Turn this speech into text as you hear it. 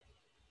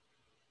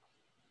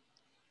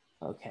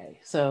Okay,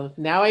 so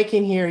now I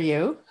can hear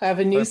you. I have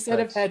a new set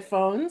of Perfect.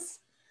 headphones.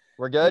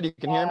 We're good. You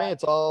can hear me.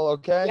 It's all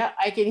okay. Yeah,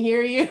 I can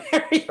hear you.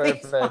 Everything's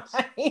Perfect.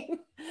 fine.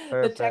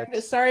 The tech.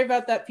 Perfect. Sorry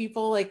about that,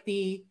 people.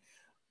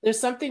 There's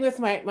something with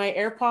my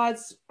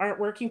AirPods aren't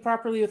working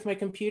properly with my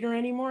computer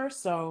anymore.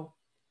 So,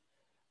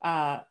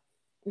 uh,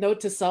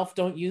 note to self: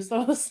 don't use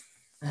those.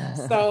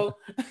 So,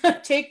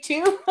 take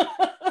two.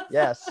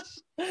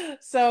 Yes.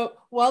 So,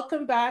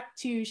 welcome back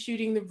to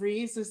Shooting the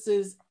Breeze. This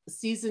is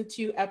season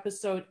 2,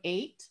 episode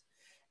 8.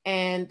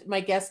 And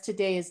my guest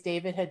today is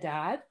David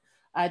Haddad.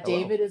 Hello.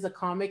 David is a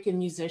comic and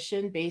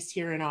musician based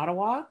here in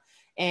Ottawa,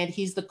 and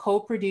he's the co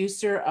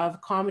producer of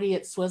Comedy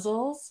at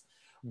Swizzles,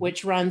 Mhm.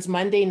 which runs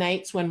Monday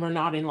nights when we're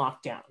not in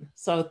lockdown.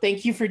 So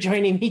thank you for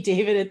joining me,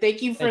 David, and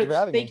Thank you for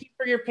having thank me. you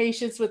for your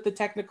patience with the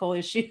technical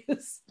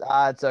issues.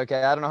 It's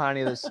okay. I don't know how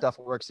any of this stuff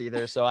works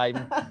either, so I'm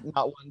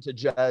not one to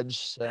judge.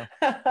 So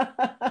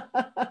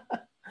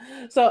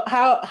So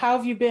how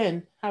have you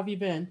been? How have you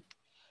been?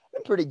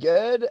 I'm pretty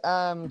good.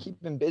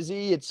 Keeping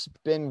busy. It's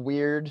been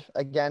weird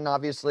again.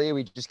 Obviously,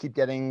 we just keep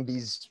getting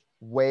these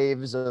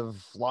waves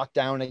of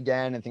lockdown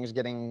again, and things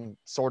getting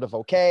sort of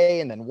okay,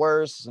 and then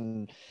worse,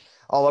 and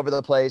all over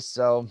the place.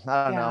 So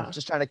I don't know. Yeah.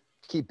 Just trying to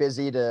keep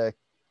busy to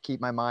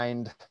keep my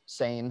mind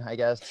sane, I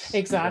guess. So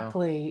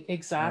Exactly, yeah.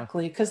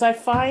 exactly. Because I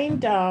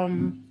find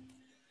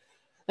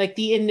like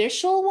the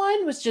initial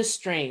one was just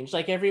strange.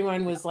 Like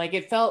everyone was like,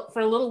 it felt for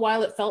a little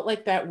while, it felt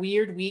like that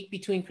weird week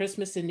between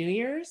Christmas and New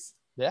Year's,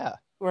 Yeah.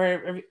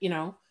 where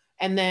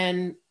and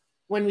then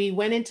when we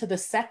went into the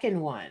second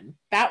one,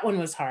 that one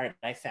was hard,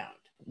 I found.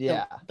 The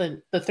Yeah.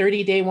 the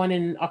 30-day one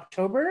in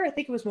October, I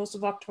think it was most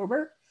of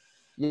October.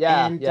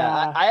 Yeah, And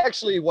yeah. I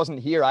actually wasn't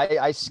here.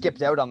 I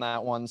skipped out on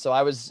that one. So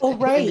I was oh in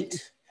the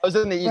right, I was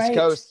in the East right.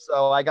 Coast,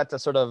 so I got to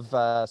sort of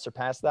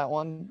surpass that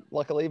one,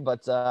 luckily.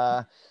 But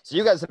so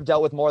you guys have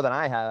dealt with more than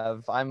I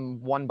have.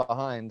 I'm one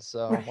behind,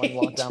 so one Right,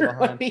 lockdown you're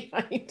one behind.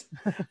 behind.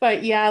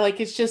 But yeah,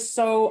 like it's just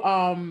so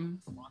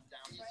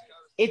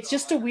it's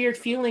just a weird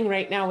feeling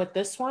right now with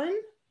this one.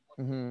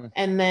 Hmm.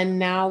 And then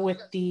now with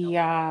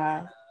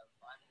the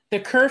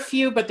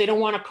curfew, but they don't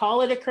want to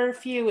call it a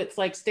curfew. It's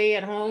like stay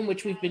at home,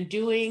 which we've been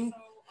doing.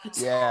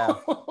 Yeah,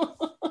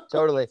 So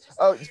totally.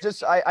 Oh, it's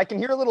just I can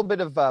hear a little bit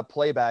of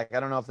playback.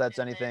 I don't know if that's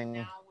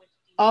anything.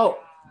 oh,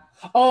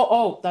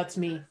 oh, that's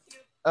me.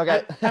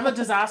 Okay. I'm a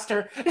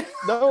disaster.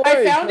 No I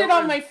worries. found No it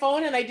on worries. my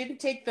phone and I didn't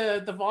take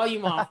the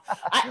volume off.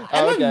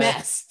 I'm a Okay.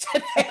 mess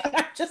today.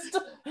 I'm just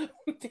a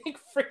big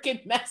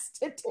freaking mess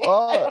today. I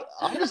Well, don't.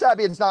 I'm just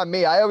happy it's not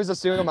me. I always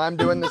assume I'm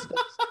doing this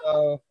stuff,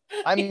 so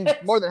I'm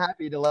more Yes, than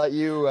happy to let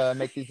you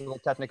make these little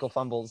technical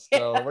fumbles.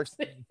 So it works.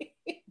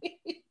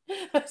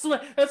 yes.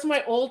 That's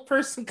my old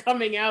person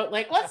coming out.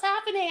 Like, what's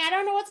happening? I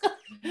don't know what's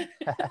going.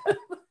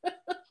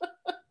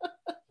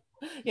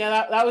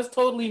 Yeah, that was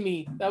totally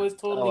me. That was Oh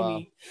totally well.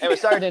 me. Anyway,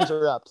 sorry to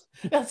interrupt.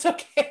 That's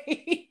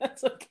okay.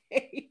 That's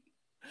okay.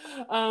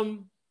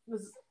 Um,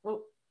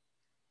 oh,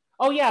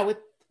 oh yeah, with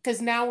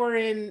because now we're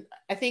in.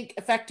 I think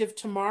effective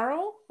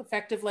tomorrow,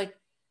 effective like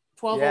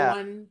 12:01 Yeah,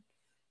 yeah,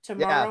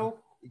 tomorrow.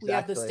 We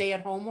have the exactly.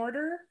 stay-at-home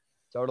order,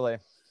 Totally.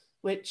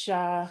 which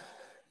I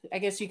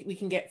guess we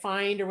can get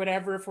fined or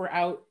whatever if we're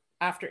out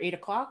after 8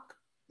 o'clock.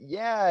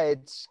 Yeah,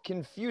 it's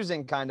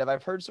confusing kind of.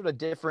 I've heard sort of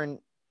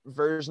different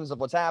versions of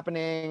what's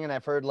happening, and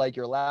I've heard like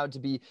you're allowed to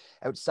be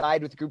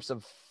outside with groups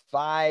of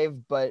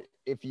five, but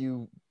if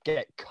you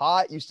get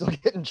caught, you still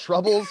get in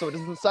trouble. So it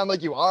doesn't sound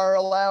like you are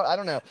allowed. I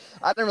don't know.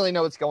 I don't really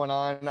know what's going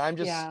on.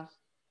 Yeah.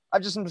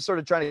 I'm just sort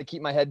of trying to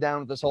keep my head down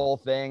with this whole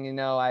thing. You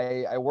know,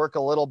 I work a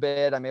little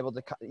bit. I'm able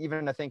to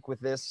even I think with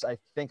this, I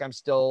think I'm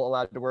still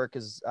allowed to work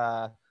because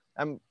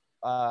I'm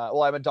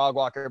well, I'm a dog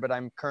walker, but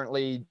I'm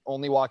currently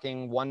only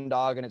walking one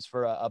dog, and it's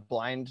for a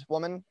blind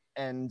woman,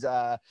 and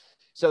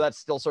so that's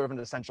still sort of an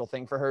essential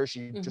thing for her.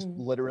 She just Hmm.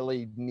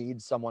 literally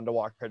needs someone to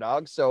walk her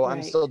dog, so I'm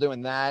Right. still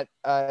doing that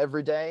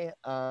every day.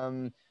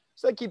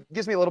 So that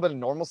gives me a little bit of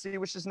normalcy,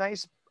 which is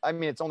nice. I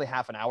mean, it's only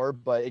half an hour,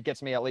 but it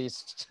gets me at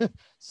least At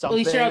least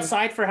you're something.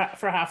 outside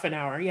for half an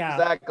hour. Yeah.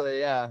 Exactly.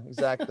 Yeah.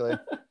 Exactly.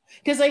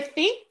 Because I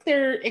think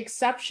there are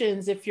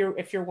exceptions if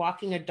you're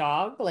walking a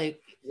dog,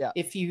 like Yeah.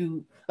 if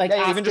you like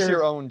Yeah. Even just your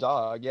after own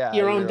dog. Yeah.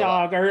 your own You're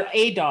allowed. dog or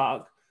a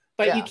dog,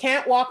 but you Yeah.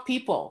 can't walk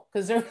people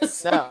because there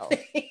was No.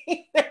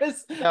 something. There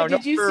was. No. No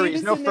Did you see furries.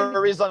 this No in the?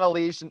 furries on a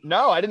leash.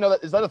 No, I didn't know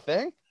that. Is that a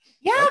thing?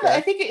 Yeah, Okay. I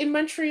think in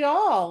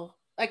Montreal,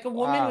 like a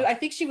woman. Wow. I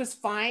think she was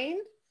fined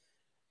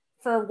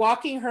for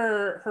walking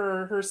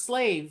her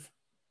slave.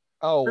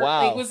 Oh It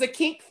wow. was a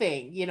kink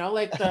thing,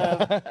 like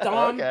the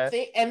dom Okay.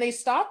 thing, and they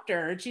stopped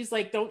her, and she's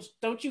like,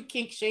 "Don't you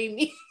kink shame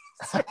me,"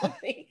 sort of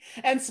thing.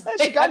 And so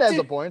She they kind of had has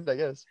a to. point, I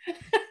guess.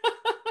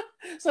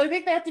 So I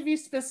think they have to be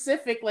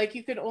specific, like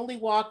you could only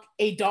walk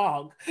a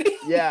dog,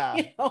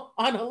 Yeah.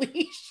 on a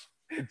leash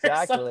or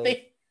Exactly. something.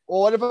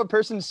 Well, what if a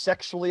person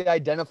sexually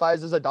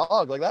identifies as a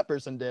dog like that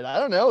person did? I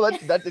don't know.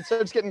 That it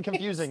starts getting It's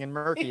confusing and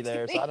murky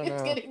there. So I don't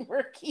it's know. getting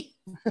murky.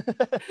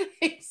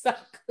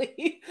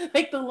 Exactly.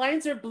 Like the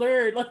lines are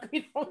blurred. Like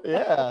we don't know.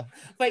 Yeah.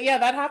 But yeah,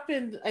 that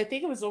happened. I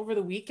think it was over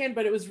the weekend,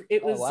 but it was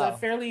Oh wow.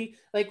 fairly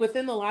like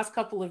within the last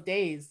couple of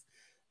days.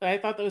 I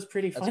thought that was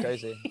pretty That's funny.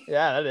 crazy.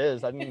 Yeah, that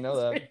is. I didn't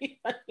know that.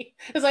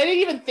 Because I didn't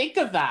even think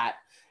of that.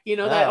 You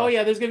know, that, oh No.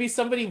 yeah, there's going to be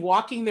somebody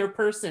walking their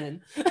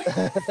person.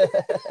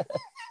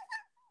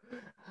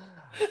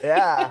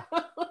 Yeah.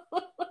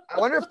 I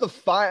wonder if the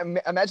fine,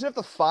 imagine if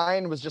the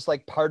fine was just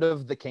like part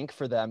of the kink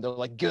for them. They're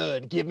like,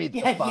 good, give me the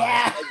Yeah, fine.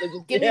 yeah. Like,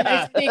 just, Give me a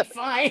nice big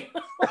fine.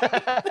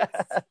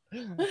 I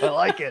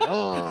like it.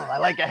 Oh, I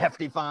like a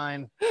hefty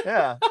fine.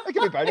 Yeah, that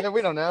could be part of it.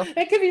 We don't know.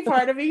 It could be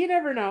part of it. You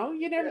never know.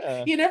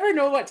 Yeah. You never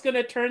know what's going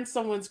to turn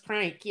someone's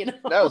crank, you know?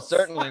 No,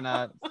 certainly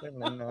not.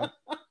 Certainly not.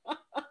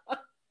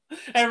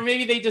 And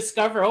maybe they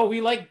discover, oh,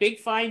 we like big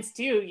fines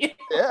too. You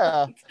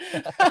Yeah.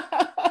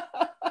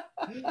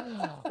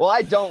 Well,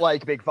 I don't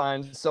like big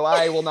fines, so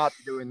I will not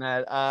be doing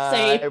that.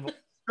 I Same. will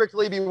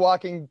strictly be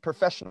walking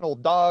professional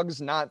dogs,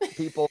 not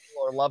people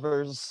or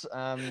lovers. No,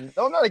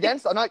 I'm not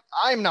against.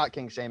 I'm not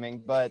kink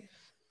shaming, but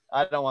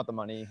I don't want the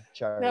money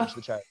charge. No.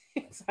 The charge.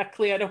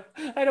 Exactly. I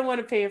don't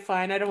want to pay a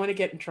fine. I don't want to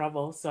get in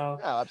trouble. So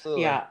No,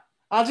 absolutely. yeah.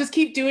 I'll just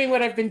keep doing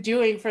what I've been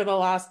doing for the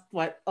last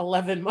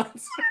 11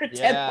 months or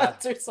 10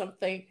 months or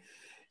something.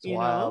 It's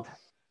wild. Know?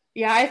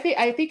 Yeah, I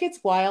think it's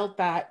wild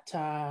that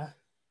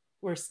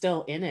we're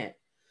still in it.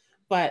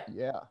 But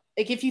yeah,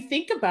 like if you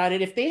think about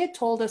it, if they had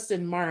told us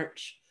in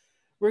March,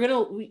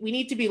 we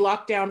need to be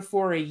locked down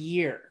for a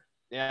year.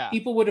 Yeah.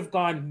 People would have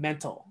gone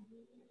mental.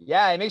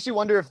 Yeah, it makes you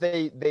wonder if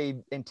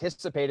they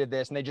anticipated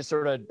this and they just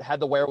sort of had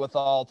the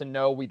wherewithal to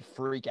know we'd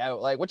freak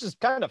out, like, which is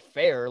kind of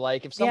fair.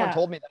 Like if someone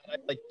told me that,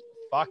 I'd like,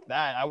 fuck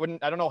that. I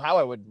don't know how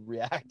I would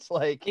react.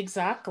 Like,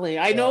 exactly.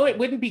 I know it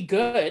wouldn't be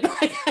good.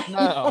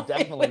 No,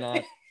 definitely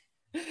not.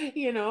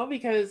 You know,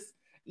 because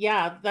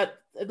that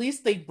at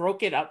least they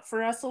broke it up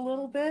for us a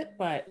little bit,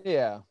 but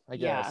yeah, I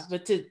guess. Yeah,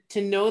 but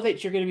to know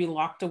that you're going to be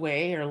locked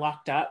away or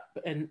locked up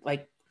and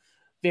like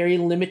very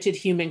limited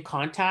human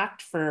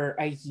contact for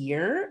a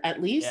year at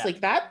least,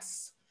 like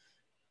that's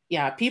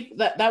people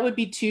that would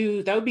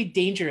be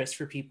dangerous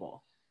for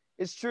people.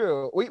 It's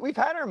true. We've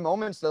had our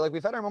moments though, like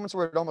we've had our moments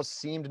where it almost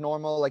seemed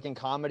normal, like in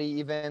comedy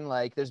even,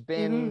 like there's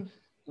been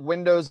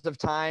windows of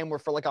time where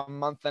for like a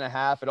month and a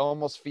half it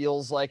almost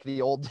feels like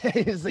the old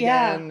days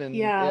again. And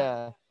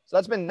so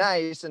that's been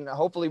nice, and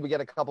hopefully we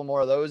get a couple more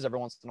of those every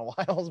once in a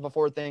while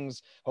before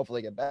things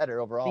hopefully get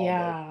better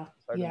overall.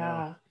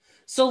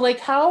 So like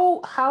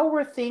how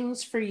were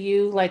things for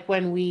you, like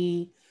when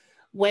we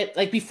went,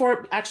 like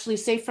before, actually,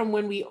 say from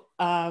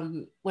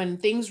when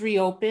things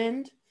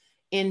reopened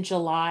in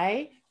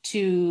July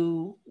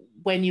to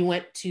when you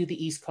went to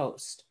the East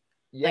Coast?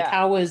 Like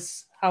how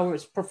was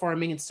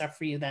performing and stuff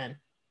for you then?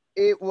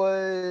 It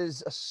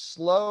was a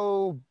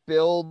slow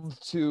build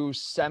to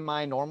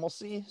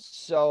semi-normalcy.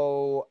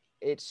 So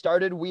it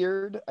started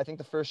weird. I think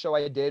the first show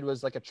I did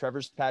was like a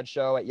Trevor's Pad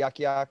show at Yuck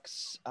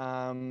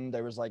Yucks.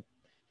 There was like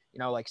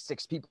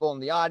 6 people in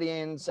the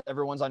audience.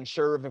 Everyone's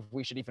unsure of if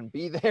we should even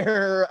be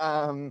there.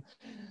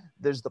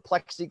 There's the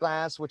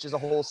plexiglass, which is a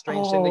whole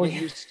strange thing to get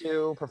used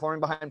to. Performing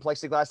behind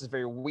plexiglass is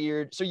very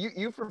weird. So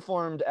you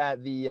performed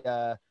at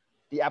the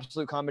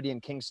Absolute Comedy in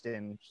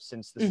Kingston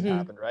since this has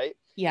happened, right?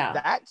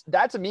 Yeah.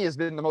 That to me has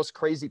been the most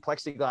crazy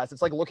plexiglass.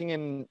 It's like looking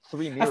in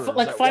 3 mirrors.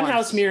 Like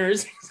funhouse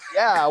mirrors.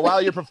 Yeah,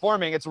 while you're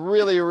performing. It's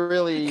really,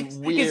 really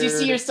weird. Because you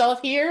see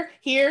yourself here,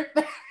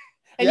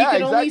 and you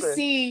can only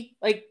see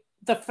like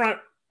the front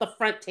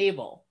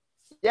table.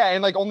 Yeah,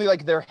 and like only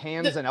like their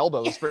hands and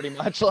elbows pretty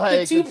much.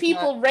 Like the 2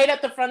 people right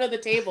at the front of the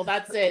table,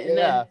 that's it. And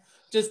then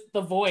just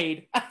the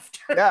void after.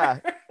 Yeah.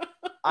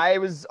 I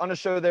was on a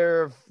show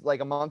there like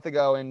a month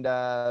ago, and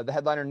the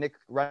headliner, Nick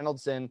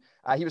Reynoldson,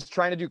 he was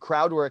trying to do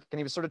crowd work, and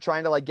he was sort of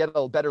trying to like get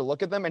a better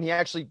look at them, and he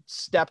actually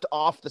stepped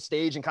off the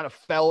stage and kind of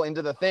fell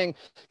into the thing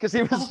because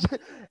he was,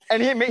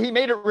 and he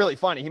made it really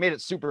funny. He made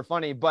it super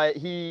funny, but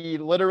he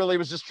literally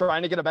was just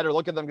trying to get a better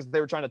look at them because they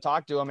were trying to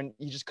talk to him, and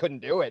he just couldn't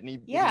do it.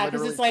 And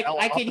because it's like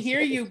I can hear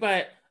you,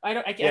 but I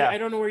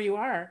don't know where you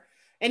are,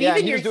 and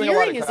even your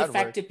hearing is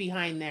affected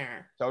behind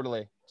there.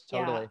 Totally.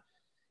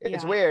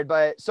 It's weird,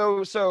 but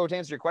so to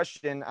answer your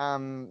question,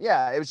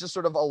 it was just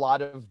sort of a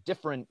lot of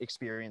different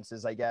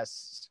experiences, I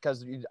guess,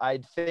 because I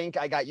think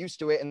I got used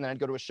to it, and then I'd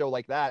go to a show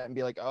like that and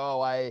be like, oh,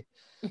 I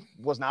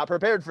was not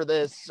prepared for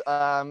this.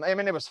 I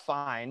mean, it was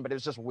fine, but it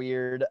was just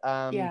weird.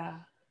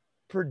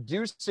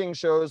 Producing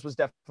shows was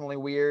definitely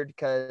weird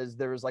because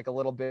there was like a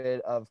little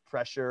bit of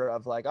pressure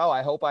of like, oh,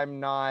 I hope I'm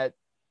not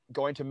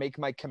going to make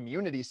my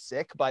community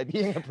sick by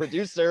being a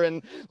producer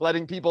and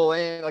letting people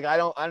in. Like I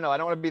don't know, I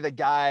don't want to be the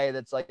guy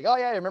that's like, oh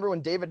yeah, remember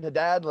when David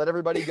Haddad let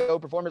everybody go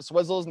perform at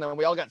Swizzles and then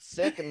we all got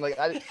sick and like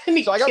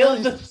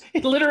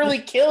it literally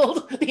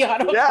killed the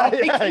auto.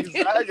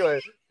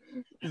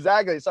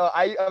 Exactly. So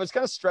I was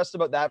kind of stressed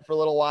about that for a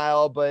little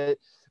while, but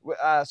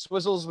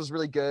Swizzles was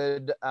really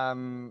good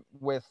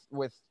with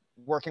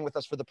working with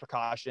us for the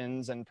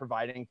precautions and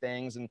providing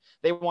things, and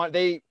they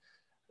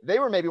they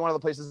were maybe one of the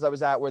places I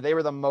was at where they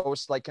were the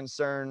most like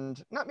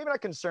concerned, maybe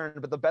not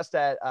concerned, but the best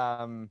at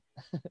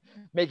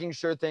making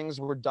sure things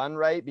were done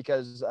right,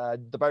 because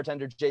the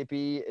bartender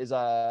JP is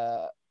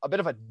a bit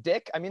of a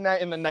dick. I mean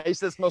that in the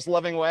nicest, most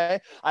loving way.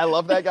 I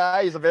love that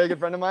guy. He's a very good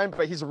friend of mine,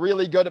 but he's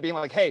really good at being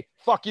like, hey,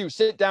 fuck you,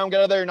 sit down, get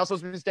out of there. You're not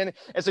supposed to be standing.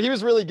 And so he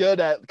was really good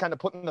at kind of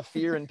putting the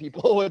fear in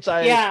people, which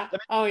that made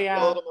me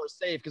feel a little more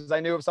safe, because I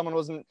knew if someone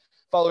wasn't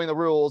following the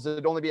rules,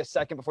 it'd only be a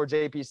second before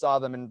JP saw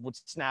them and would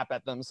snap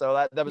at them. So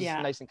that was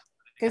nice and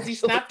because he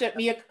snapped at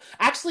me.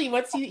 Actually,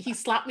 he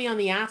slapped me on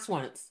the ass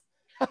once.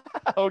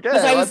 Okay.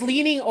 Because I was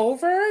leaning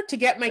over to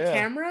get my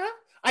camera.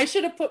 I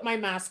should have put my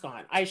mask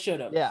on. I should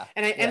have. Yeah.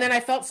 And then I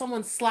felt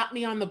someone slap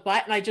me on the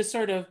butt, and I just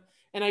and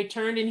I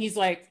turned, and he's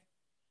like,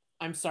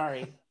 I'm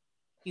sorry.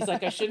 He's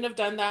like, I shouldn't have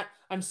done that.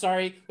 I'm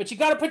sorry, but you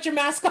got to put your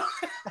mask on.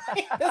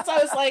 So I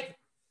was like,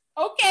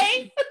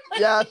 okay.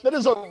 Yeah, that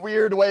is a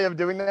weird way of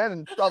doing that,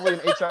 and probably an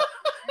HR.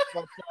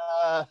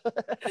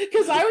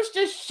 Because I was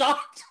just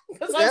shocked,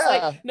 because I was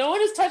like, no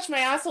one has touched my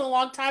ass in a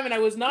long time, and I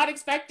was not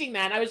expecting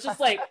that. I was just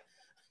like,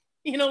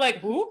 like,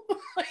 who?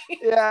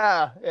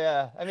 Yeah.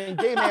 I mean,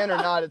 gay man or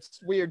not, it's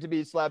weird to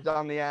be slapped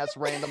on the ass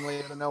randomly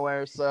out of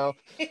nowhere. So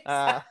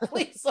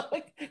exactly. So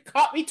it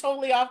caught me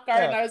totally off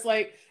guard, and I was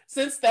like,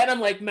 since then I'm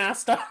like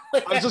masked on.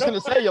 Like, I was just gonna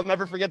say, you'll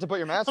never forget to put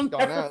your mask on.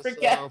 Never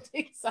forget. So,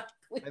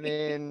 exactly. I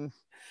mean,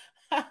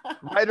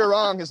 right or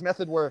wrong, his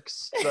method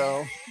works.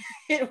 So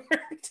it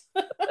worked.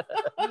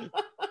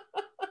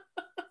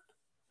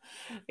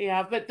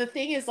 Yeah, but the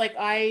thing is, like,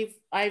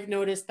 I've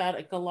noticed that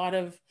like a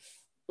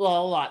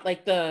lot,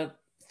 like the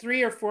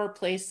 3 or 4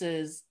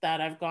 places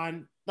that I've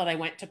gone, that I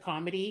went to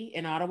comedy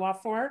in Ottawa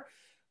for,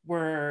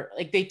 were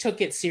like, they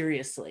took it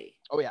seriously.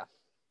 Oh yeah.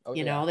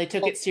 They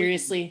took it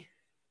seriously.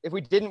 If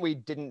we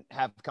didn't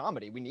have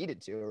comedy. We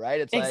needed to,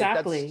 right? It's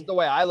exactly. Like, that's the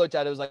way I looked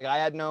at it. It was like, I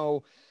had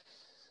no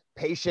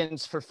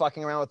patience for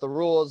fucking around with the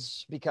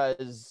rules,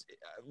 because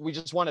we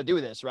just want to do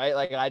this, right?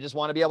 Like, I just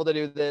want to be able to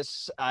do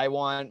this. I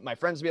want my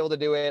friends to be able to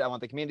do it. I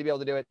want the community to be able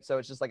to do it. So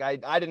it's just like, I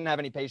didn't have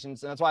any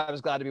patience, and that's why I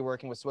was glad to be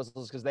working with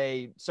Swizzles, because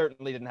they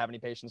certainly didn't have any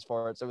patience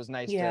for it. So it was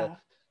nice to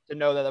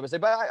know that was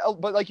it.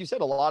 But like you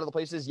said, a lot of the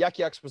places, Yuck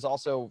Yucks was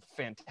also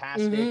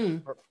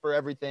fantastic for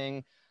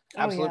everything.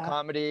 Absolute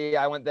comedy.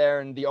 I went there,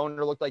 and the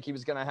owner looked like he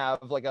was gonna have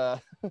like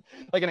a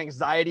like an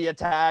anxiety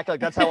attack. Like,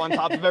 that's how on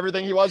top of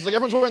everything he was. Like,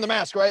 everyone's wearing the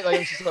mask, right?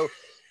 Like, so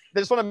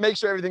they just want to make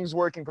sure everything's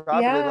working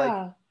properly.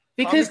 Like,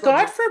 because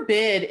God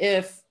forbid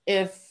if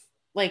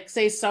like,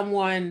 say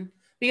someone,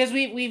 because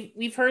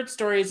we've heard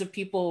stories of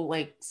people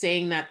like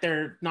saying that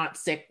they're not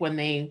sick when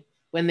they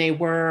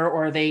were,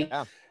 or they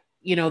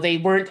they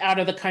weren't out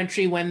of the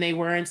country when they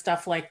were, and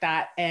stuff like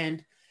that.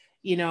 And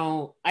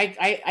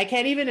I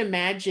can't even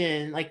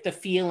imagine like the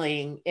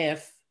feeling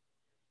if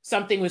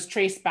something was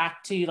traced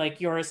back to like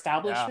your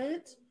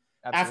establishment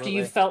after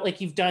you felt like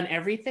you've done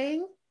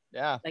everything.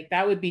 Yeah. Like,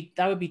 that would be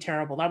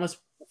terrible.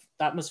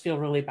 That must feel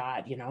really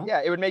bad,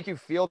 Yeah, it would make you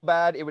feel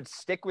bad. It would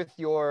stick with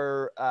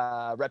your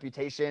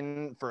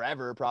reputation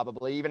forever,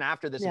 probably, even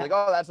after this. Like,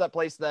 oh, that's that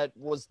place that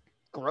was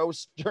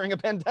gross during a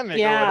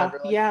pandemic or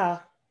whatever.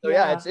 Like, so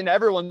it's in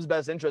everyone's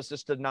best interest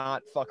just to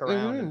not fuck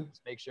around and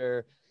just make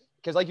sure.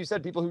 Because like you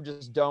said, people who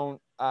just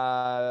don't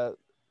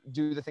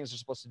do the things they're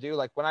supposed to do.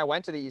 Like, when I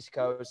went to the East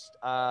Coast,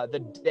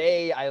 the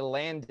day I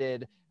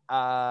landed,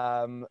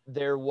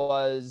 there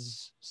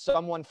was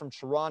someone from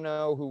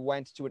Toronto who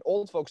went to an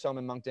old folks home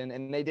in Moncton,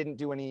 and they didn't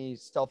do any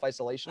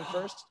self-isolation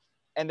first,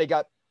 and they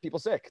got people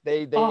sick.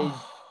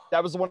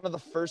 That was one of the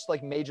first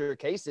like major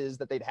cases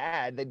that they'd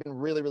had. They'd been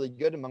really, really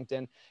good in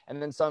Moncton, and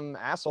then some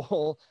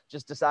asshole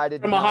just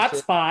decided from a hot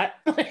spot.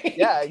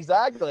 Yeah,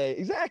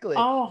 exactly.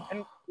 Oh.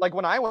 And like,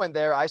 when I went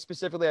there, I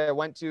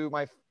went to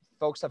my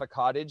folks have a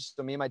cottage.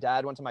 So me and my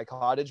dad went to my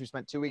cottage. We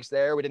spent 2 weeks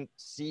there. We didn't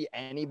see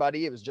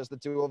anybody. It was just the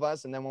two of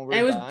us. And then when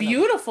we were done,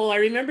 beautiful. I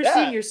remember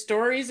seeing your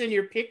stories and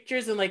your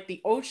pictures, and like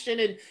the ocean,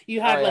 and you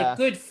had like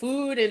good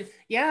food, and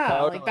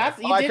totally. like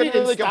that's, you did it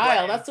in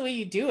style. That's the way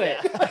you do it.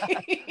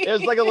 It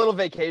was like a little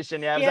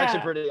vacation. Yeah, it was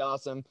actually pretty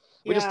awesome.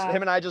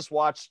 Him and I just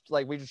watched,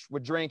 like, we just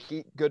would drink,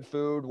 eat good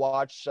food,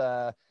 watch,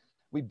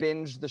 we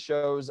binged the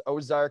shows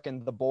Ozark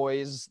and The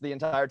Boys the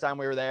entire time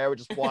we were there. We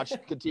just watched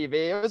good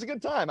TV. It was a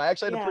good time. I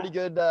actually had a pretty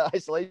good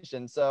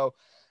isolation. So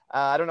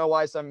I don't know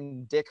why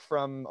some dick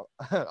from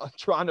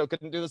Toronto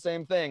couldn't do the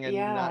same thing and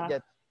not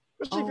get,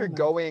 especially if you're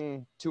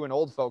going to an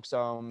old folks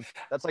home.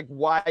 That's like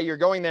why you're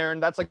going there.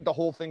 And that's like the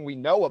whole thing we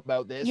know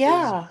about this.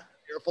 Yeah.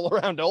 Careful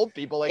around old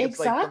people. Like,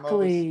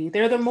 exactly.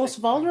 They're the most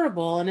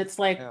vulnerable. And it's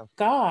like,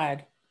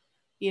 God,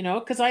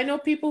 because I know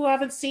people who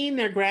haven't seen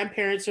their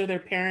grandparents or their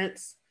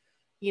parents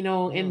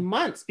in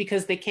months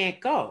because they can't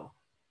go.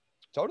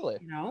 Totally.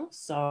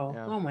 So,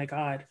 oh my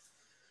God.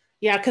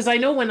 Yeah. Cause I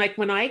know when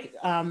I,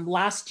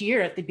 last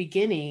year at the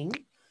beginning,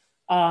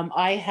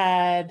 I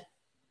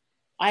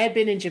had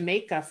been in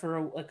Jamaica for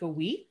a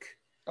week.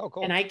 Oh,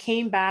 cool. And I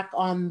came back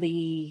on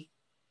the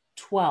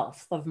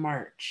 12th of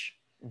March.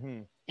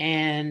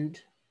 And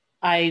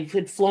I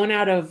had flown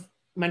out of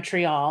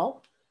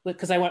Montreal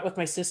because I went with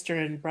my sister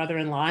and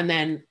brother-in-law. And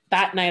then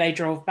that night I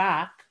drove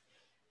back.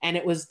 and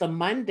it was the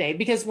Monday,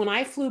 because when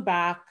I flew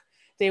back,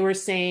 they were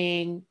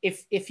saying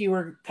if you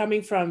were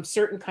coming from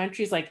certain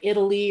countries like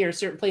Italy or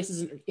certain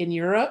places in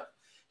Europe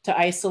to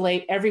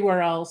isolate.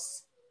 Everywhere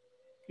else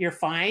you're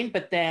fine.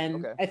 But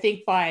then Okay. I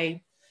think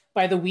by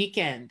the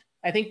weekend,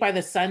 I think by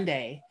the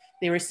Sunday,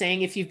 they were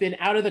saying if you've been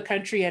out of the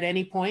country at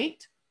any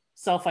point,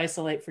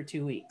 self-isolate for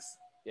 2 weeks.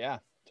 Yeah,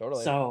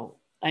 totally. So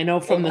I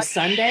know from the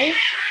Sunday,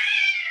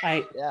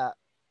 yeah.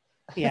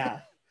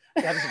 Yeah.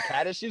 You having some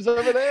cat issues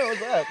over there? What's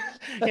that?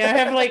 Yeah, I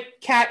have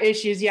like cat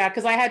issues. Yeah,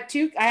 because I have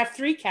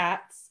 3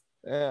 cats.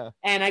 Yeah.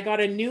 And I got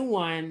a new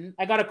one.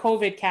 I got a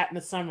COVID cat in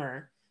the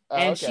summer,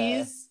 and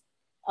Okay.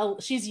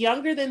 she's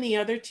younger than the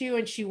other two,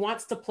 and she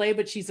wants to play,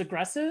 but she's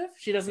aggressive.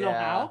 She doesn't know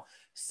how.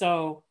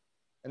 So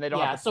and they don't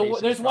yeah. have the So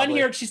patience, there's one probably.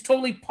 here. She's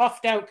totally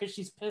puffed out because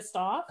she's pissed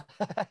off.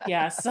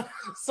 Yeah. So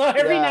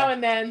every now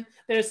and then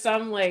there's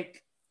some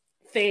like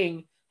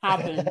thing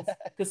happens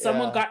because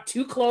someone got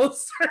too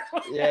close.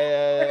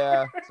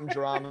 Yeah. Some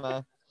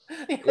drama.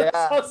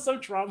 Yeah. Some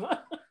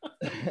drama.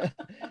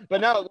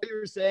 But no, what you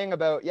were saying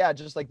about,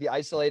 just like the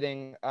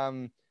isolating,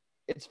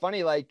 it's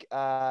funny, like,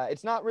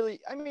 it's not really,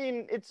 I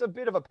mean, it's a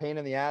bit of a pain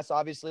in the ass,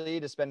 obviously,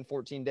 to spend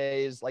 14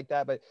 days like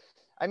that, but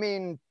I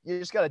mean, you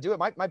just got to do it.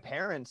 My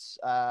parents,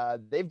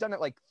 they've done it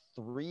like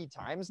 3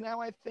 times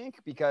now, I think,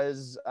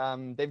 because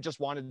they've just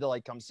wanted to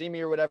like come see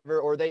me or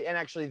whatever, or they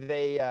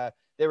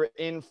were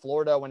in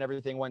Florida when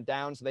everything went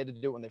down, so they had to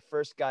do it when they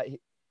first got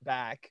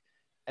back.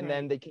 And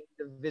then they came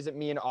to visit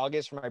me in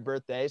August for my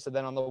birthday. So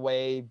then on the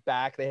way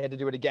back, they had to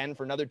do it again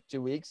for another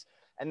 2 weeks.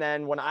 And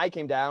then when I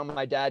came down,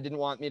 my dad didn't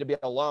want me to be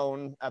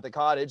alone at the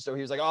cottage. So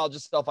he was like, oh, I'll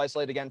just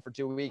self-isolate again for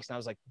 2 weeks. And I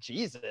was like,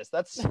 Jesus,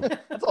 that's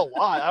a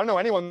lot. I don't know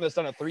anyone that's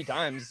done it 3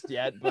 times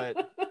yet,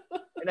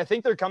 and I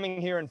think they're coming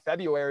here in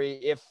February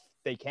if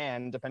they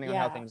can, depending on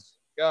how things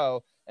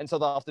go. And so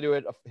they'll have to do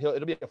it.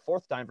 It'll be a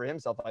 4th time for him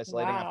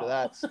self-isolating after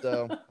that.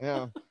 So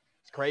yeah,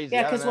 it's crazy.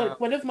 Yeah. Cause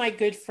one of my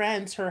good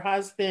friends, her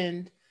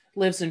husband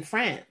lives in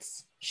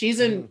France. She's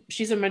in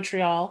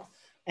Montreal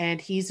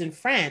and he's in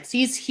France.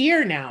 He's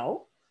here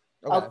now.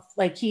 Okay.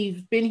 Like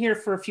he's been here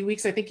for a few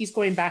weeks. I think he's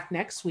going back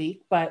next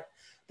week, but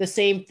the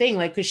same thing,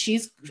 like,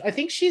 cause I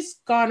think she's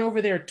gone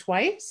over there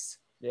twice.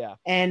 Yeah.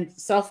 And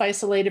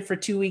self-isolated for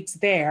 2 weeks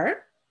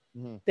there.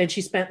 Mm-hmm. Then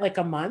she spent like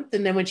a month.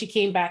 And then when she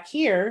came back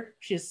here,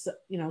 she's,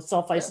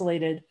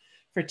 self-isolated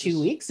for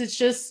 2 weeks. It's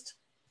just,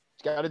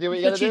 you got to do what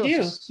you got to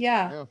do.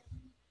 Yeah.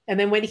 And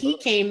then when he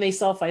came, they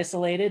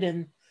self-isolated,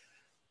 and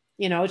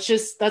it's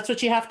just, that's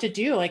what you have to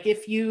do. Like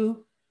if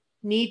you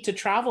need to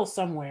travel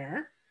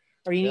somewhere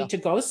or you need to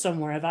go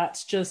somewhere,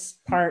 that's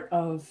just part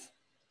of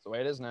that's the way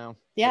it is now.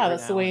 Yeah,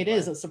 that's the way it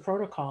is. It's a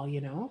protocol,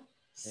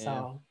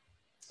 So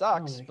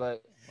sucks,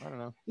 but I don't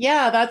know.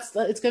 Yeah,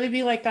 it's going to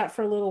be like that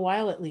for a little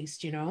while at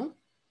least, Yeah.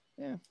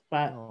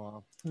 But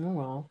oh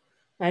well.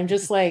 I'm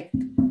just like,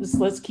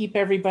 let's keep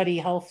everybody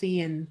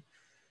healthy and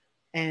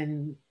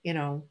hopefully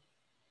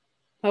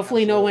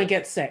Absolutely. No one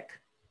gets sick.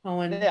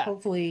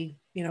 Hopefully,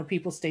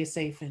 people stay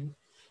safe and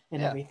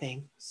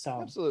everything.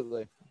 So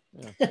absolutely.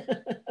 Yeah.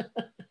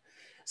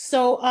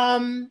 So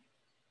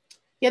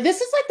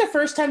this is like the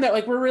first time that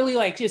like we're really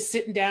like just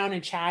sitting down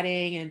and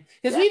chatting, and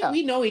because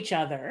we know each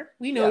other.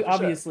 We know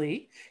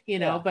obviously,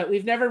 but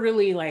we've never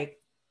really like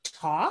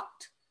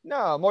talked.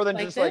 No, more than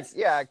like just this.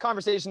 Like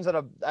conversations at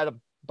a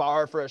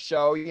bar for a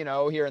show,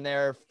 here and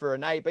there for a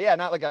night, but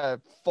not like a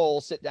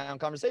full sit down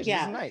conversation.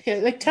 Yeah, nice.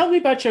 Like tell me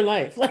about your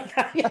life. Like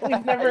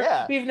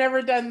we've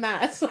never done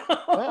that.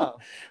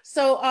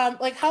 So,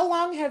 like how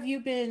long have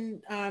you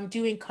been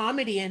doing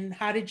comedy, and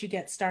how did you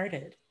get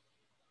started?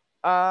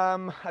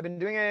 I've been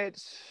doing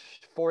it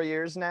 4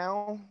 years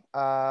now.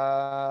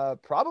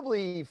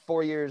 Probably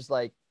 4 years,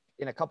 like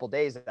in a couple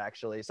days,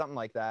 actually, something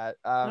like that.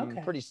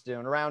 Pretty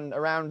soon,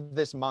 around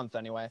this month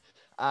anyway.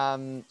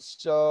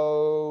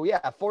 So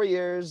 4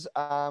 years.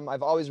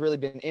 I've always really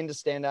been into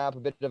stand-up, a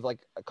bit of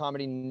like a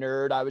comedy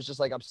nerd. I was just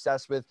like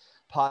obsessed with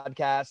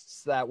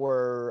podcasts that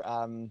were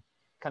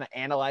kind of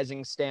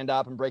analyzing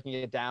stand-up and breaking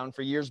it down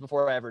for years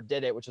before I ever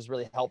did it, which was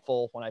really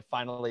helpful when I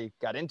finally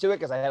got into it,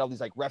 because I had all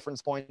these like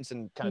reference points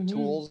and kind of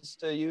tools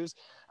to use.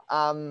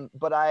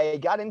 But I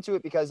got into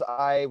it because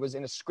I was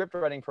in a script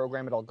writing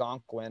program at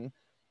Algonquin.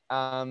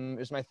 It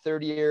was my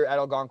 3rd year at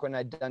Algonquin.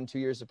 I'd done 2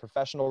 years of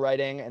professional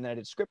writing, and then I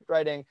did script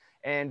writing,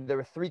 and there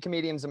were 3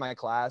 comedians in my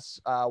class.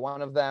 2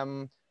 of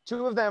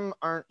them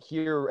aren't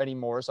here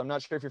anymore, so I'm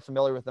not sure if you're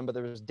familiar with them, but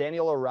there was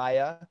Daniel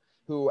Araya,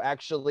 who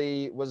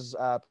actually was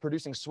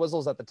producing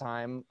Swizzles at the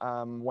time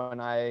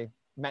when I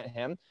met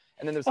him.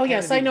 And then there's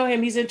yes, I know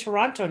him. He's in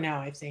Toronto now,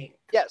 I think.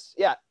 Yes.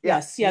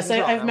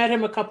 I've met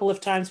him a couple of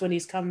times when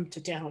he's come to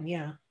town.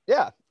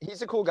 Yeah,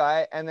 he's a cool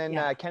guy. And then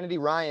Kennedy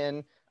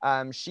Ryan,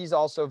 she's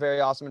also very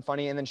awesome and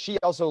funny. And then she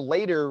also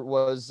later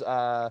was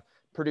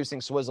producing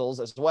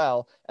Swizzles as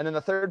well. And then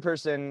the third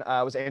person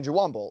was Andrew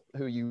Womble,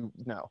 who you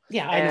know.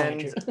 Yeah, I know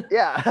Andrew.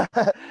 Yeah.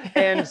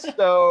 And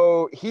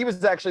so he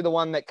was actually the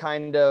one that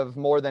kind of,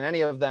 more than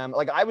any of them,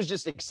 like I was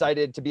just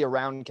excited to be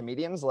around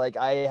comedians. Like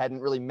I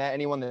hadn't really met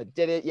anyone that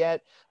did it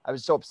yet. I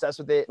was so obsessed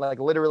with it. Like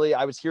literally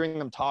I was hearing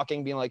them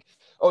talking, being like,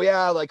 oh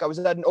yeah, like I was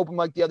at an open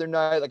mic the other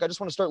night. Like I just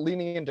want to start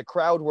leaning into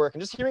crowd work,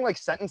 and just hearing like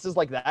sentences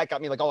like that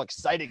got me like all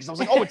excited, because I was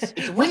like, oh, it's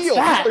real. People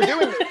are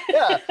doing it.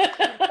 Yeah.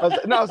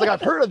 I was like,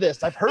 I've heard of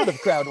this. I've heard of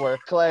crowd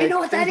work. Like, I know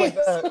what that is.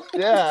 Like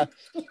yeah.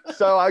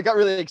 So I got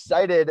really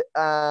excited.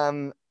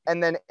 And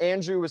then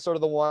Andrew was sort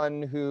of the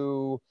one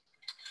who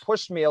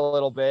pushed me a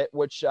little bit,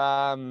 which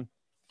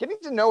getting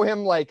to know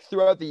him like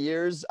throughout the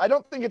years, I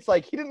don't think it's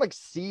like he didn't like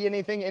see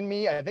anything in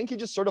me. I think he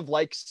just sort of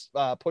likes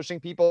pushing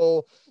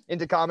people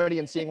into comedy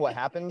and seeing what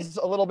happens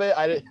a little bit.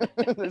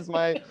 Because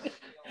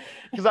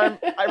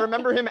I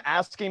remember him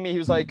asking me, he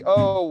was like,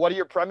 oh, what are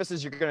your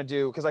premises you're going to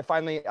do? Because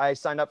I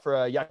signed up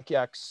for a Yuck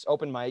Yucks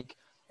open mic.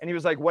 And he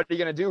was like, what are you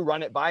going to do?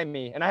 Run it by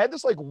me. And I had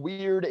this like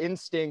weird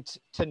instinct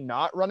to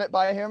not run it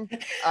by him.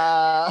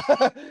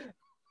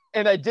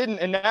 And I didn't.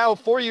 And now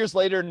 4 years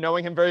later,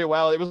 knowing him very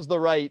well, it was the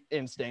right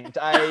instinct.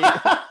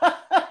 I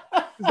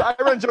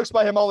run jokes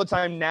by him all the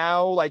time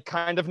now, like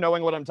kind of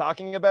knowing what I'm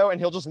talking about,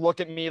 and he'll just look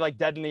at me like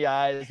dead in the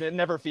eyes. It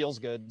never feels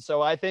good.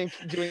 So I think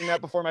doing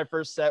that before my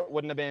first set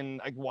wouldn't have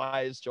been a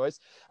wise choice.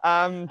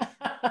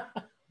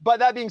 But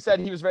that being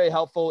said, he was very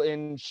helpful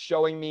in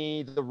showing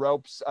me the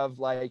ropes of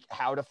like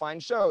how to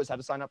find shows, how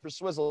to sign up for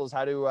Swizzles,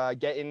 how to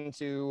get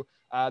into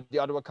the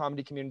Ottawa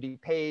Comedy Community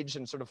page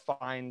and sort of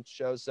find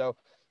shows. So,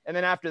 and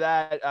then after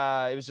that,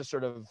 it was just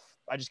sort of,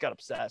 I just got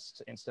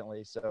obsessed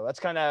instantly. So that's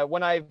kind of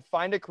when I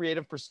find a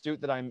creative pursuit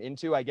that I'm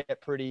into, I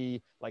get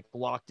pretty like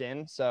locked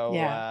in. So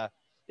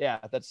yeah,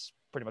 that's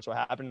pretty much what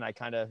happened. And I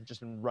kind of just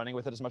been running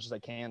with it as much as I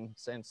can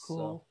since.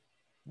 Cool.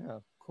 So, yeah.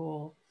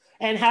 Cool.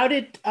 And how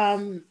did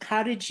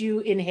you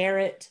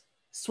inherit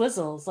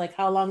Swizzles? Like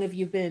how long have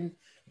you been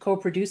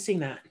co-producing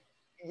that?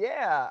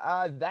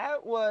 Yeah,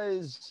 that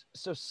was,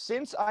 so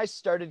since I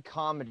started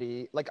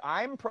comedy, like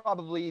I'm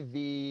probably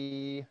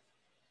the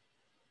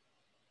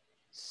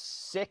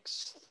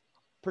 6th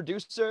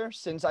producer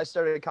since I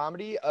started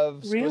comedy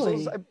of Swizzles,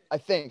 Really? I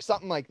think,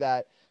 something like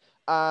that.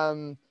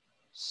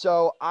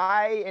 So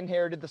I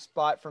inherited the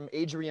spot from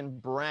Adrian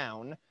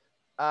Brown,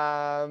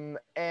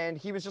 and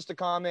he was just a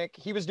comic.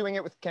 He was doing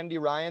it with Kennedy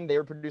Ryan. They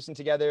were producing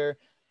together.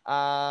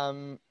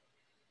 I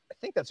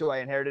think that's who I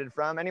inherited it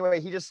from.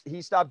 Anyway,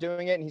 he stopped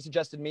doing it, and he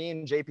suggested me,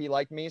 and JP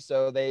liked me,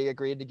 so they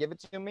agreed to give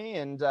it to me.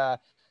 And I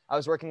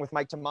was working with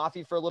Mike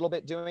Tomafi for a little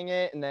bit doing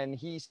it, and then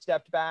he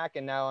stepped back,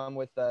 and now I'm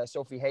with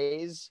Sophie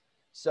Hayes.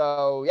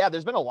 So yeah,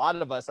 there's been a lot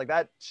of us. Like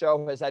that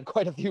show has had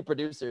quite a few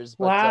producers.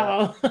 But,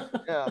 wow.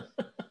 Yeah.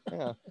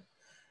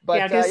 But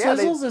yeah, because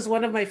Swizzles is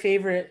one of my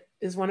favorite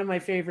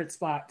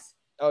spots.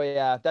 Oh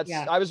yeah,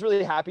 I was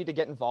really happy to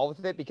get involved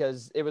with it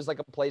because it was like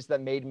a place that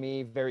made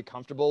me very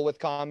comfortable with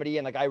comedy,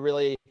 and like I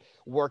really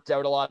worked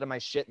out a lot of my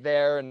shit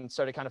there and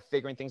started kind of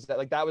figuring things that,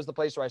 like, that was the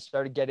place where I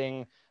started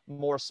getting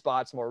more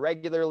spots more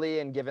regularly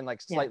and given like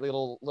slightly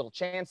little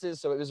chances.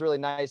 So it was really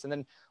nice. And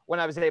then when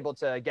I was able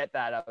to get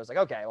that, I was like,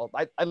 okay, well,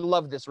 I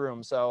love this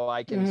room, so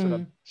I can sort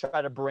of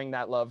try to bring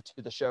that love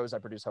to the shows I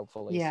produce,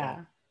 hopefully. Yeah.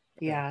 So,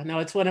 yeah, no,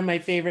 it's one of my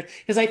favorite,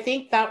 because I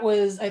think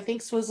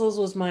Swizzles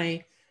was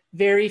my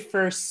very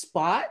first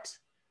spot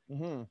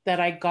that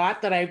I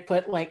got, that I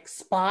put like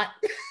spot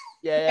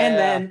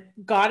then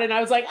got it, and I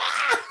was like,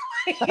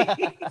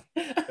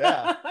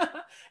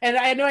 And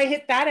I know I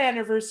hit that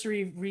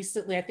anniversary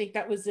recently. I think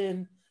that was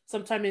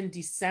sometime in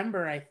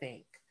December, I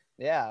think.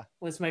 Yeah.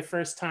 Was my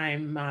first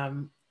time.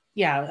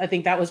 I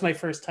think that was my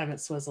first time at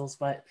Swizzles,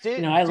 but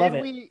I love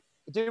it.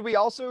 Did you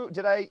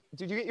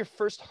get your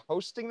first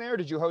hosting there? Or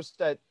did you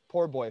host at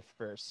Poor Boy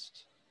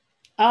first?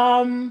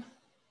 Because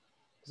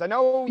I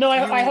know. No,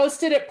 I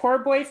hosted at Poor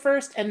Boy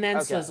first, and then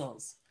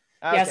Swizzles.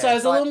 Okay. Yeah, so I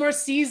was a little more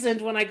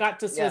seasoned when I got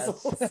to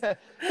Swizzles. Yes.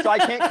 So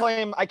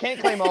I can't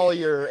claim all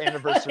your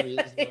anniversaries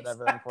or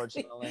whatever,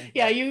 unfortunately.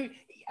 Yeah, I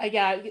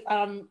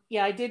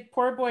did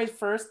Poor Boy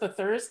first the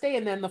Thursday,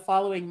 and then the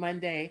following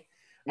Monday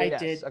I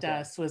did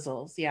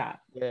Swizzles. Yeah.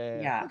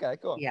 Okay,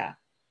 cool. Yeah.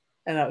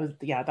 And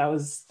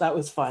that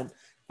was fun.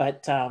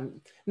 But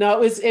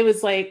no, it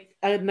was like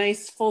a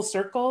nice full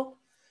circle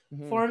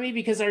for me,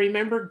 because I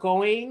remember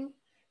going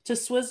to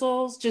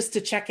Swizzles just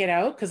to check it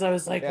out, because I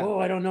was like, oh,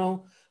 I don't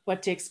know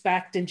what to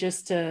expect, and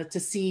just to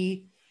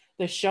see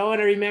the show.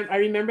 And I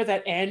remember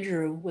that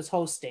Andrew was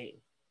hosting.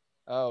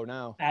 Oh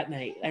no. That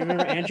night. I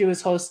remember Andrew was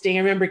hosting.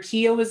 I remember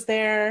Kia was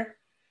there.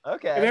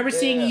 Okay. I remember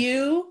seeing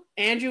you.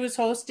 Andrew was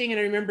hosting, and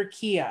I remember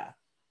Kia.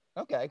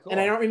 Okay, cool.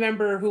 And I don't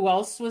remember who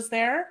else was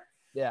there.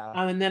 Yeah.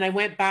 And then I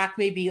went back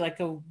maybe like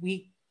a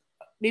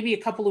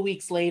couple of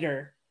weeks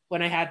later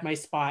when I had my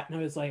spot, and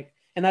I was like,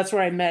 and that's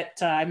where I met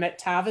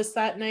Tavis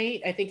that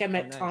night. I think I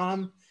met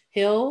Tom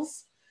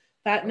Hills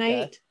that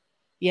night.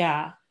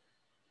 Yeah.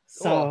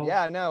 So cool.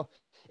 Yeah, no,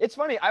 it's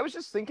funny. I was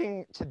just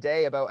thinking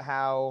today about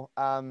how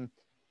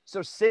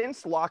So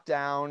since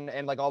lockdown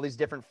and like all these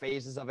different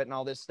phases of it and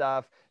all this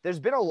stuff, there's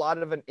been a lot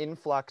of an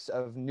influx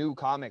of new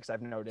comics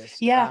I've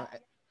noticed. Yeah.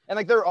 And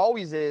like there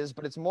always is,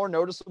 but it's more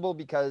noticeable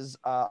because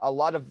a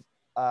lot of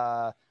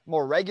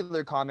more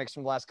regular comics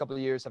from the last couple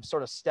of years have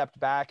sort of stepped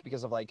back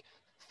because of like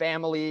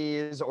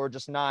families or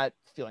just not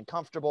feeling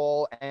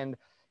comfortable. And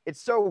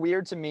it's so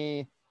weird to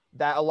me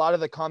that a lot of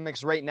the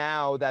comics right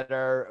now that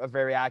are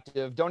very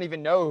active don't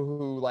even know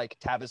who like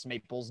Tavis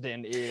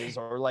Maplesden is,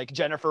 or like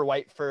Jennifer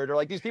Whiteford, or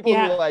like these people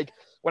who like,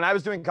 when I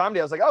was doing comedy,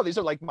 I was like, oh, these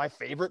are like my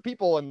favorite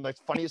people and the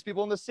funniest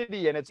people in the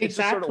city. And it's just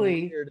sort of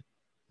weird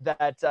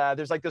that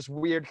there's like this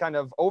weird kind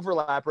of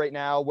overlap right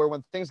now where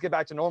when things get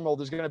back to normal,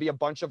 there's going to be a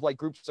bunch of like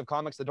groups of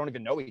comics that don't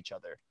even know each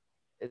other.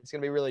 It's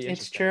going to be really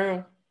interesting. It's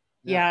true.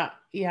 Yeah.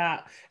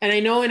 And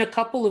I know in a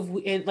couple of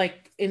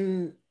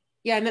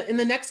in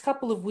the next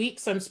couple of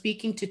weeks, I'm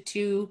speaking to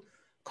 2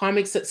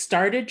 comics that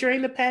started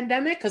during the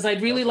pandemic, because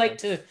I'd really like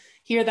to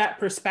hear that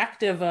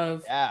perspective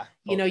of,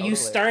 you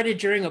started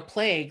during a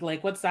plague.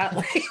 Like, what's that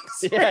like?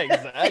 Yeah,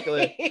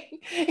 exactly.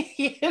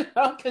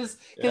 Because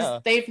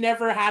they've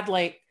never had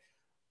like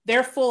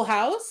their full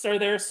house or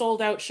their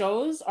sold out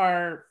shows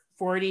are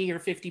 40 or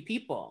 50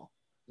 people.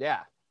 Yeah.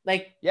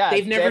 Like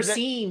they've never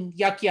seen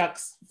Yuk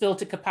Yuk's fill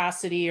to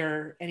capacity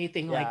or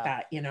anything like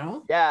that,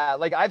 Yeah,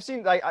 like I've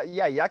seen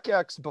Yuk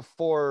Yuk's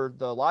before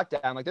the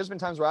lockdown. Like there's been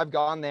times where I've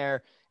gone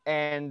there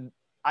and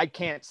I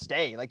can't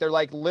stay. Like they're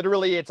like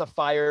literally it's a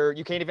fire.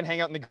 You can't even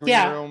hang out in the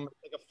green room.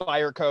 Like a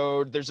fire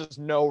code. There's just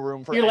no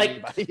room for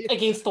anybody. Like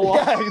against the wall.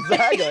 Yeah,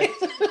 exactly.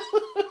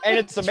 And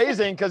it's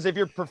amazing because if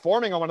you're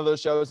performing on one of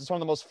those shows, it's one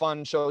of the most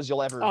fun shows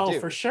you'll ever do. Oh,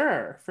 for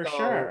sure.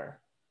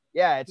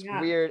 Yeah, it's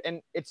weird.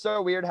 And it's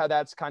so weird how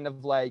that's kind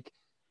of like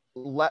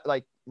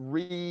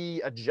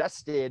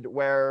readjusted,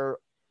 where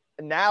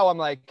now I'm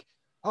like,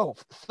 oh,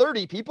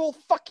 30 people?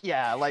 Fuck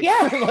yeah. Like,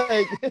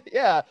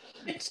 yeah.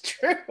 It's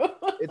true.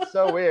 It's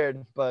so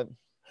weird, but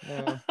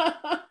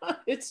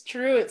it's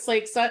true. It's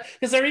like,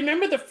 because I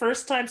remember the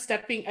first time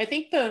I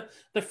think the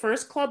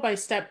first club I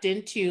stepped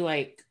into,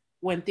 like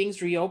when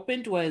things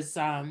reopened, was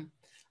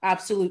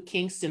Absolute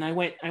Kingston. I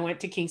went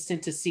to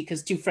Kingston to see,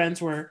 because 2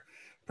 friends were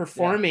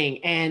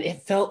performing, and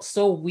it felt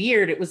so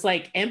weird. It was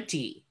like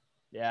empty.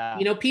 Yeah.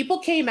 People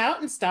came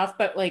out and stuff,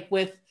 but like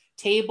with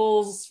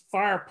tables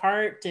far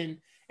apart and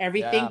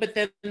everything, but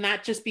then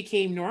that just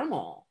became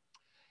normal.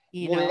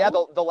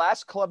 The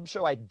last club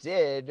show I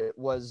did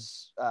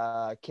was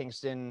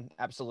Kingston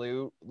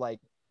Absolute, like,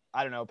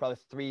 I don't know, probably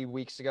 3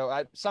 weeks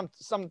ago, some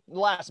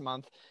last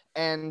month.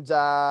 And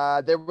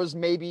there was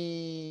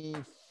maybe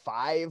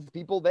 5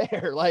 people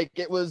there. Like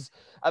it was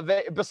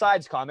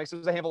besides comics, it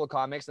was a handful of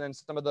comics, and then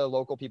some of the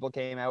local people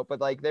came out, but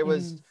like there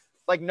was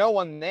like no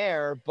one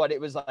there, but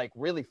it was like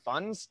really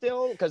fun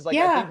still, because like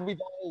I think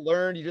we've all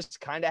learned you just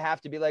kind of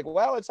have to be like,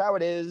 well, it's how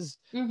it is,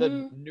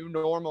 the new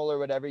normal or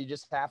whatever. You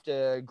just have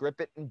to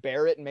grip it and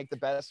bear it and make the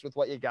best with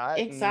what you got.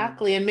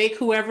 Exactly. And make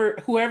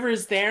whoever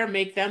is there,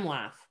 make them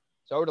laugh.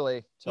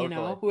 Totally.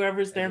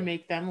 Whoever's there,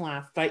 make them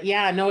laugh. But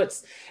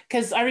it's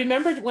because I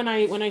remembered when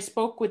I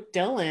spoke with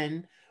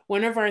Dylan,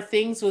 one of our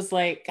things was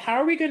like, how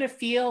are we going to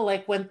feel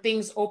like when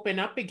things open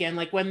up again,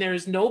 like when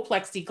there's no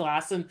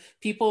plexiglass and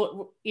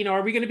people,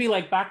 are we going to be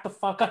like, back the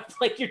fuck up,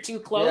 like you're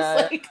too close?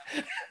 Like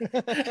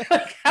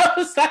how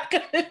is that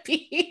going to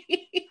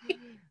be?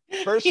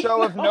 First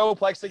show of no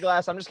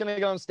plexiglass, I'm just going to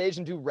go on stage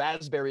and do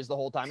raspberries the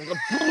whole time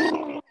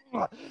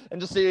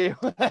and just see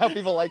how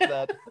people like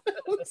that.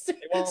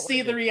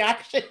 See the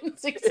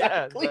reactions.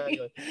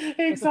 Exactly.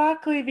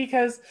 Exactly.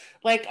 Because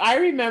like I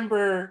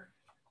remember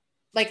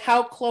like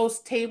how close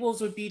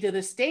tables would be to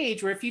the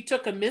stage, where if you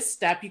took a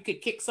misstep, you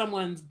could kick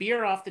someone's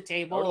beer off the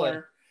table,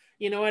 or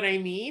you know what I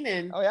mean?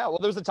 And well,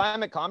 there's a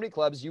time at comedy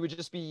clubs you would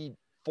just be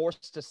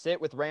forced to sit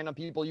with random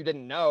people you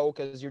didn't know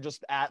because you're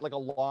just at like a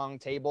long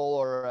table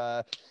or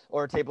a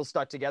table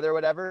stuck together or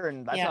whatever,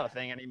 and that's not a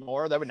thing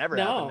anymore. That would never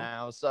happen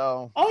now.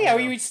 So where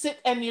you would sit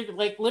and you're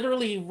like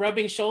literally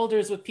rubbing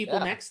shoulders with people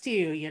next to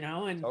you,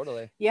 and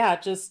so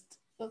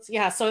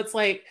it's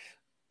like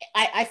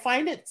I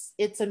find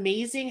it's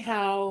amazing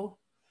how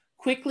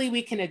quickly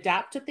we can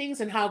adapt to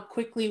things, and how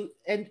quickly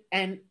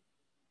and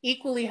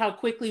equally how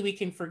quickly we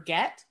can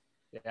forget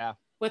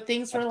what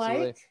things were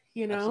like,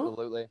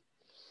 Absolutely.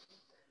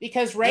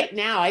 Because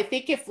now I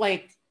think if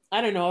like,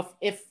 I don't know,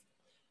 if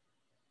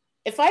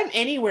I'm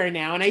anywhere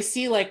now and I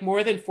see like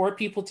more than 4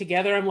 people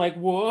together, I'm like,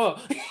 whoa.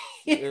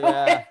 Know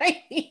what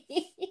I mean?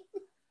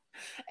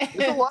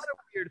 There's a lot of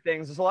weird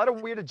things. There's a lot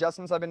of weird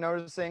adjustments I've been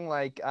noticing.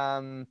 Like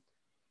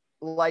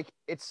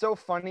it's so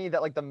funny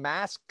that like the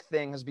mask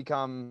thing has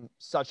become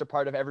such a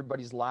part of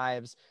everybody's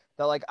lives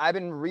that like I've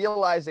been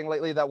realizing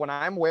lately that when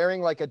I'm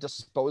wearing like a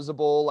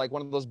disposable, like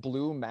one of those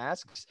blue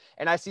masks,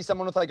 and I see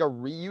someone with like a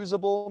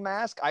reusable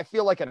mask, I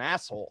feel like an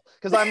asshole,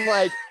 because I'm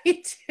like,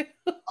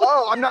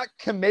 oh, I'm not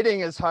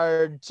committing as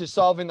hard to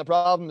solving the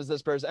problem as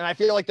this person, and I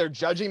feel like they're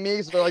judging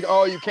me. So they're like,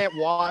 oh, you can't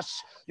wash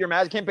your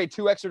mask, you can't pay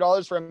 $2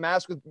 extra for a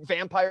mask with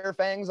vampire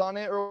fangs on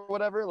it or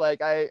whatever.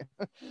 Like I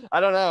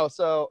don't know.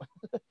 So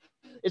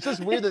it's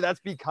just weird that that's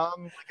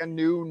become like a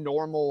new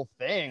normal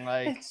thing.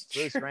 Like It's it's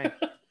really true. strange.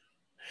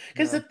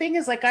 Because Yeah. the thing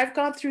is, like, I've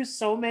gone through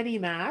so many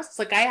masks.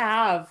 Like,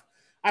 I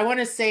want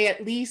to say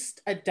at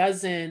least a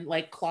dozen,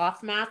 like,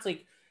 cloth masks.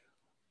 Like,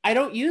 I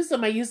don't use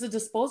them. I use the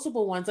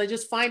disposable ones. I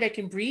just find I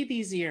can breathe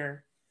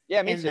easier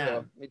Yeah, me in too.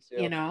 them, Me you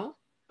too. know?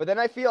 But then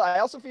I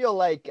also feel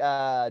like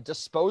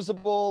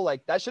disposable,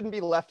 like that shouldn't be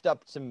left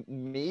up to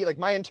me. Like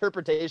my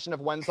interpretation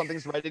of when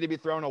something's ready to be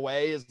thrown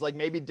away is like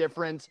maybe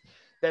different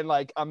than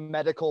like a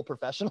medical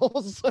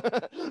professional's. So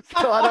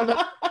I don't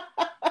know.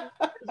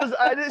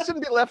 It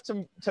shouldn't be left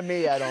to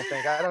me. I don't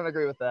think. I don't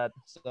agree with that.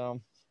 So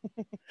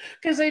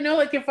Because I know,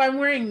 like, if I'm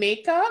wearing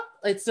makeup,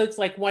 it's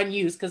like one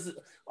use because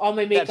all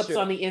my that's makeup's true.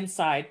 on the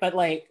inside. But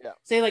like, Yeah.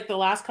 say, like the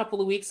last couple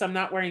of weeks, I'm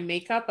not wearing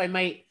makeup. I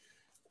might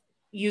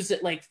use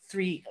it like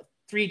three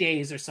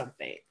days or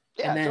something,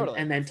 Yeah, totally.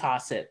 and then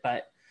toss it.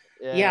 But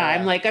yeah,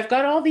 I'm Yeah. like, I've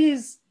got all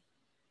these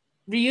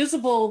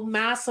reusable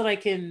masks that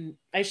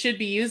I should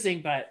be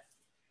using, but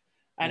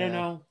I don't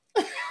Yeah. know.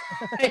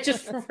 I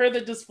just prefer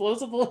the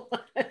disposable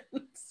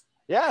ones.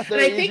 Yeah, And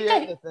they're easier,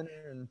 they're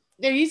thinner, and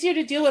they're easier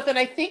to deal with. And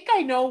I think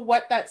I know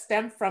what that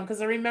stemmed from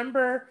because I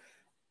remember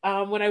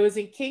when I was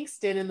in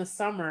Kingston in the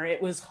summer,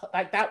 it was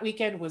like that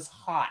weekend was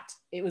hot.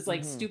 It was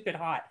like mhm. stupid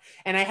hot.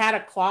 And I had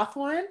a cloth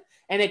one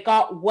and it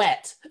got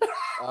wet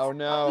Oh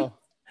no.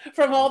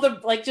 from all the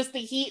like just the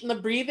heat and the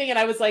breathing. And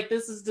I was like,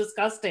 this is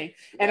disgusting.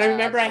 And I Yeah,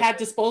 remember I had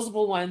absolutely.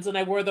 disposable ones and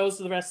I wore those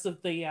for the rest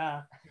of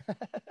the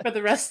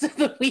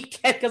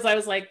weekend because I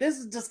was like, this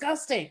is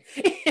disgusting.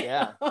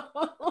 Yeah,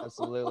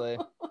 absolutely.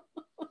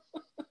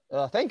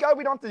 Thank God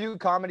we don't have to do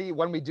comedy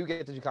when we do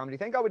get to do comedy.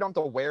 Thank God we don't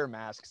have to wear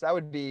masks. That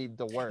would be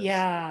the worst.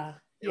 Yeah.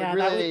 It would Yeah,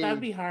 that would really,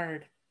 be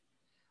hard.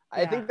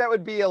 I Yeah. think that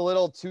would be a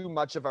little too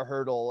much of a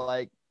hurdle.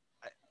 Like,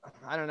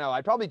 I don't know.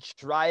 I'd probably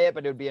try it,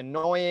 but it would be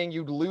annoying.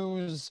 You'd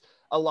lose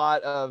a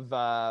lot of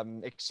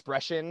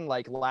expression,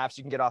 like laughs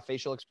you can get off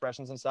facial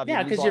expressions and stuff. You'd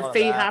Yeah, lose because all of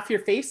that. half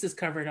your face is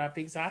covered up.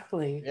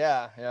 Exactly.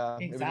 Yeah, yeah.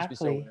 It would just be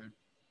so Exactly. weird.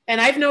 And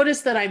I've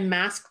noticed that I'm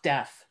mask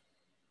deaf.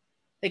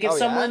 Like if Oh, yeah?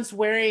 someone's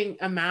wearing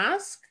a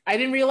mask, I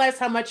didn't realize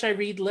how much I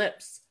read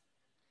lips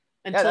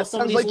Yeah, until that sounds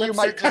somebody's like you lips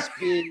are might just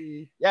covered.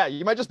 be, yeah,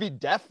 you might just be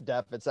deaf.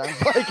 It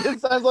sounds like it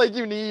sounds like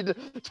you need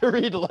to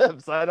read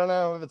lips. I don't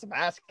know if it's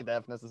mask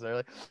deaf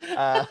necessarily.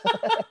 Uh,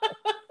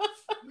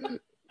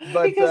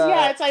 but Because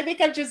yeah, I think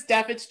I'm just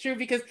deaf. It's true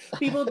because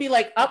people will be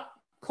like up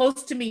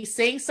close to me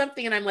saying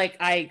something and I'm like,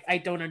 I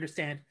don't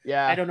understand. I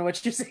yeah. don't know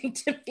what you're saying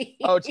to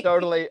Oh, me.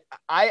 totally.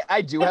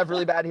 I do have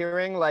really bad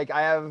hearing. Like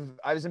I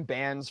was in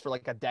bands for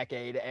like a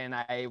decade and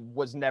I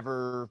was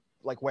never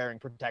like wearing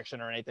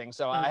protection or anything.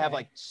 So I have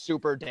like Okay.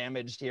 super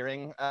damaged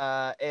hearing.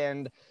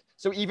 And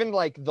so even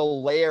like the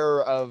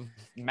layer of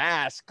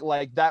mask,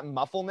 like that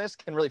muffleness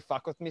can really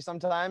fuck with me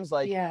sometimes.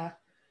 Like Yeah.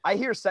 I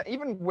hear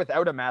even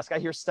without a mask, I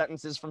hear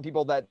sentences from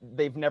people that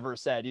they've never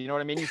said. You know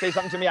what I mean? You say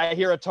something to me, I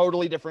hear a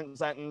totally different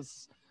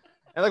sentence.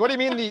 And like, what do you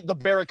mean the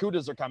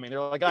Barracudas are coming?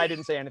 They're like, I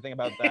didn't say anything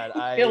about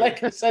that. You're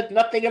like I said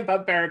nothing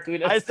about I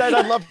barracudas. said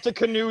I'd love to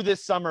canoe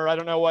this summer. I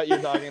don't know what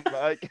you're talking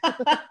about. Like,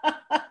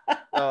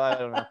 oh, I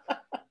don't know.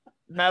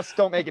 Masks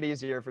don't make it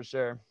easier for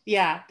sure.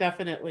 Yeah,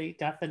 definitely,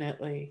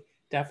 definitely,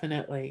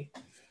 definitely.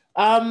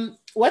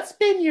 What's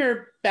been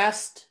your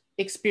best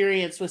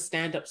experience with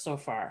stand up so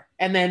far?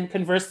 And then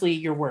conversely,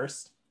 your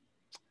worst.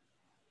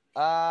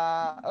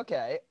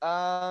 Okay.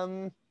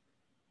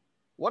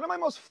 One of my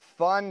most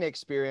fun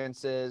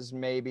experiences,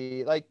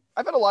 maybe like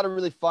I've had a lot of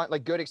really fun,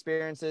 like good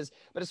experiences,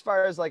 but as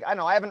far as like, I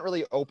know I haven't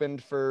really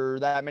opened for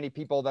that many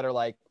people that are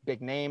like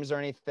big names or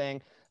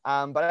anything.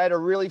 But I had a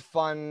really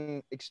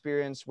fun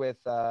experience with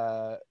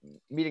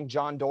meeting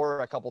John Doerr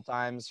a couple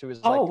times, who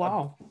is Oh, like a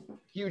wow.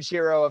 huge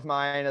hero of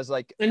mine as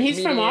like And a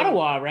he's from comedian.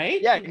 Ottawa,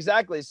 right? Yeah,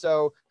 exactly.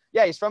 So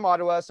yeah, he's from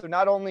Ottawa. So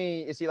not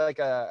only is he like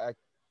a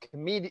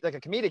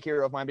comedic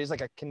hero of mine, but he's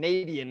like a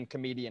Canadian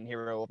comedian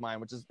hero of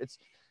mine, which is it's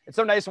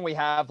so nice when we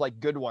have like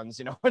good ones,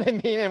 you know what I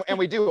mean? And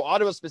we do.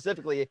 Ottawa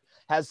specifically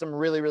has some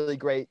really, really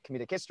great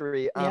comedic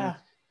history. Yeah.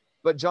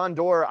 But John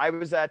Doerr, I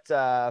was at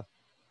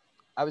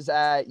Yuck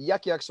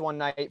Yucks one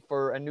night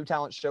for a new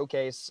talent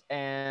showcase,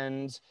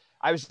 and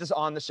I was just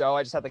on the show.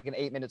 I just had like an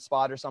 8-minute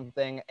spot or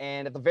something,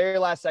 and at the very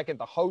last second,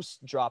 the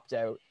host dropped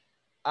out.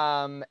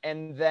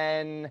 And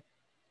then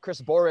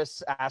Chris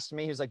Boris asked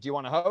me, he was like, do you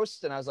want to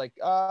host? And I was like,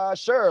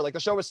 sure. Like the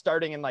show was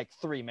starting in like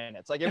 3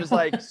 minutes. Like it was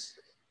like,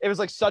 it was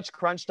like such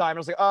crunch time. I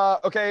was like,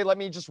 okay, let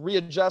me just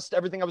readjust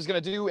everything I was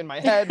going to do in my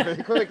head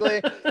very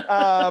quickly.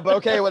 But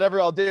okay,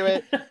 whatever, I'll do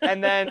it.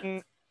 And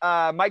then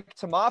Mike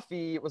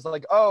Tamafi was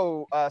like,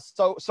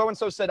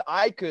 so-and-so said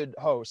I could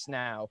host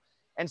now.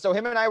 And so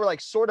him and I were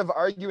like sort of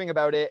arguing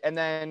about it. And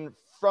then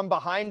from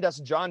behind us,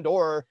 John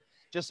Doerr,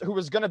 just who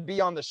was going to be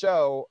on the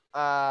show,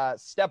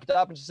 stepped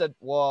up and just said,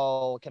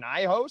 well, can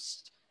I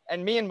host?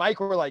 And me and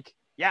Mike were like,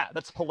 yeah,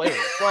 that's hilarious.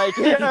 Like,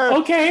 yeah,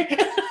 Okay.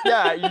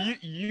 yeah,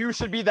 you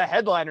should be the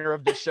headliner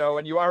of this show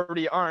and you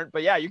already aren't.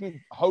 But yeah, you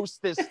can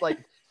host this like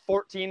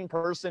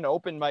 14-person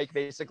open mic,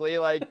 basically.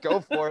 Like, go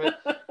for it.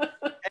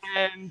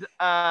 And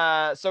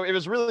so it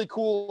was really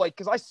cool, like,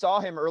 because I saw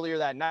him earlier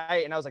that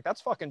night and I was like,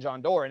 that's fucking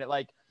John Doerr. And I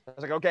was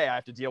like, okay, I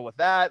have to deal with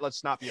that.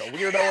 Let's not be a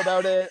weirdo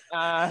about it,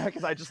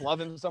 because I just love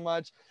him so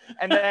much.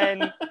 And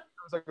then I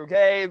was like,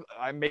 okay,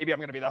 maybe I'm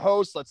going to be the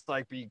host. Let's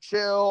like be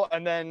chill.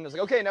 And then I was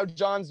like, okay, now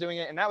John's doing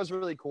it. And that was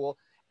really cool.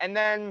 And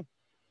then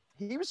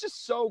he was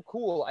just so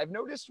cool. I've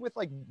noticed with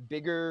like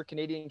bigger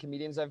Canadian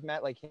comedians I've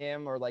met, like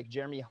him or like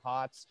Jeremy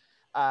Hotz,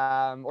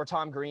 or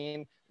Tom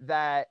Green,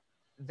 that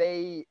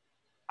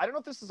I don't know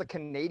if this is a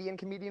Canadian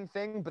comedian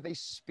thing, but they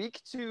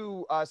speak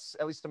to us,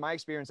 at least in my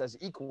experience, as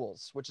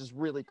equals, which is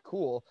really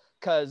cool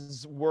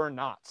because we're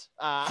not.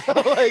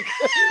 Like,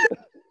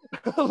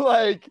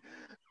 like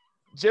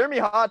Jeremy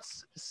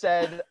Hotz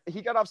said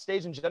he got off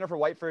stage and Jennifer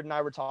Whiteford and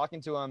I were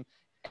talking to him,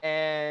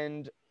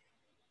 and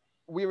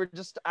we were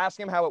just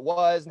asking him how it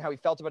was and how he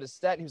felt about his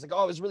set. And he was like,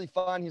 oh, it was really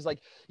fun. He's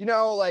like,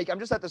 like, I'm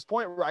just at this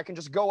point where I can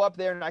just go up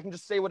there and I can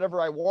just say whatever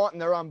I want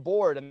and they're on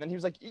board. And then he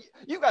was like,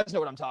 you guys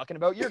know what I'm talking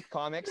about. You're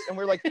comics. And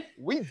we're like,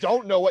 we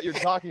don't know what you're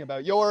talking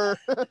about. You're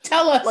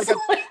Tell us. Like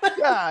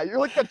you're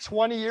like a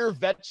 20-year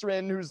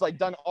veteran who's like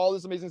done all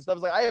this amazing stuff.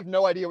 It's like, I have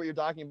no idea what you're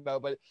talking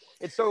about, but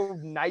it's so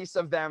nice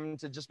of them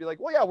to just be like,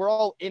 well, yeah, we're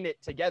all in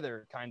it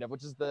together, kind of,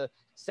 which is the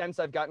sense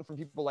I've gotten from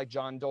people like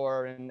John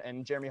Doerr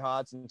and Jeremy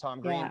Hotz and Tom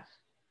Green. Yeah.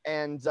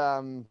 And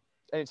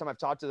anytime I've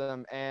talked to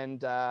them,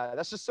 and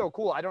that's just so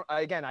cool. I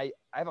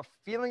have a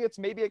feeling it's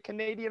maybe a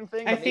Canadian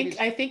thing. I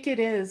think it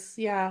is.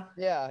 Yeah.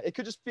 Yeah, it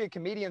could just be a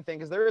comedian thing,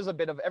 because there is a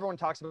bit of, everyone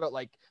talks about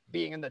like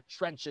being in the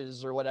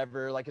trenches or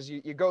whatever, like, as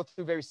you go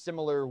through very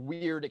similar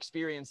weird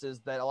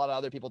experiences that a lot of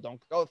other people don't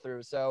go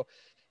through. So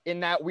in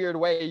that weird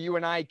way, you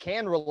and I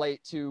can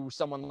relate to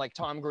someone like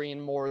Tom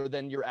Green more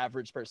than your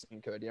average person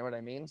could. You know what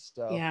I mean?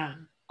 So yeah.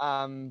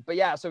 But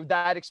yeah, so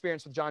that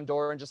experience with John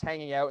Doerr and just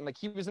hanging out, and like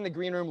he was in the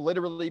green room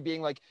literally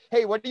being like,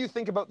 hey, what do you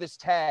think about this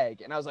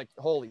tag? And I was like,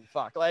 holy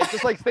fuck, like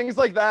just like things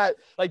like that,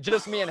 like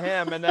just me and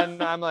him. And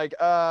then I'm like,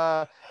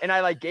 and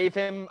I like gave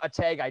him a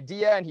tag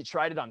idea and he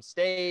tried it on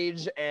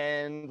stage,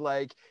 and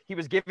like he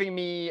was giving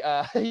me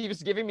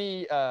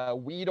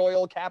weed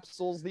oil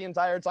capsules the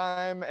entire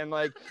time, and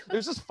like it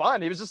was just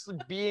fun. He was just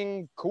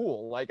being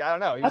cool. Like, I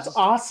don't know. That's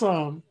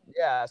awesome.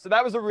 Yeah, so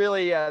that was a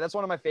really that's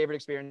one of my favorite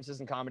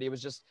experiences in comedy,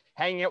 was just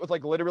hanging out with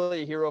like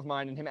literally a hero of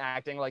mine and him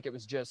acting like it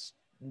was just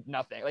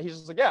nothing. Like he's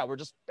just like, yeah, we're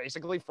just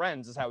basically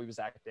friends, is how he was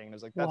acting. And I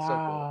was like, that's so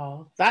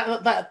cool.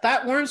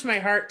 That warms my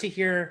heart to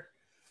hear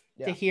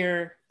that.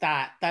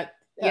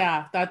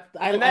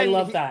 I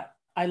love that.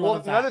 I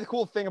love that. Another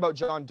cool thing about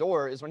John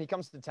Doerr is when he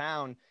comes to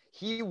town,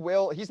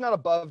 he's not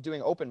above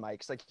doing open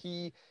mics. Like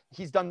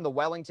he's done the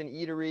Wellington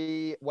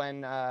Eatery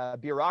when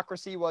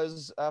Bureaucracy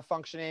was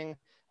functioning.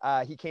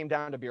 He came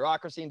down to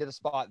Bureaucracy and did a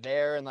spot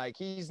there, and like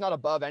he's not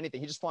above anything.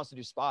 He just wants to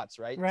do spots,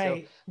 right?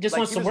 Right. So, just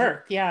wants to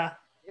work. Yeah.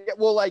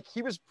 Well, like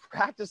he was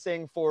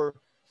practicing for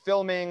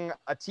filming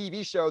a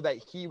TV show that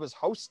he was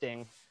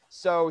hosting.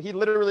 So he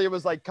literally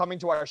was like coming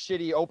to our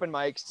shitty open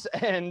mics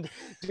and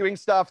doing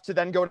stuff to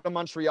then go to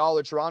Montreal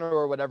or Toronto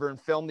or whatever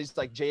and film these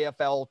like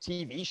JFL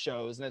TV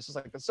shows. And it's just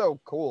like, that's so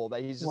cool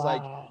that he's just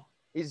like,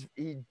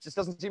 he just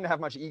doesn't seem to have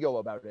much ego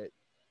about it.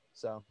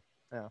 So,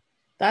 yeah.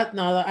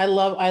 I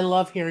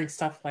love hearing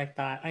stuff like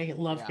that. I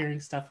love hearing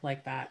stuff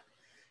like that.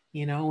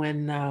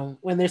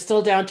 When they're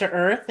still down to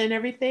earth and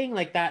everything,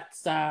 like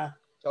that's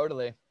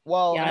totally.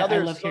 Well, yeah, I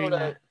love hearing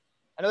that.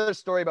 Another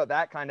story about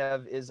that kind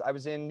of is I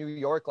was in New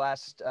York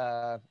last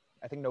I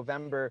think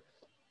November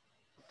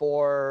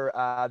for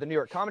the New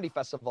York Comedy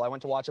Festival. I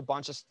went to watch a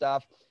bunch of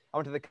stuff. I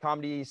went to the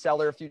Comedy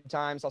Cellar a few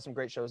times, saw some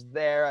great shows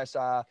there. I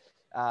saw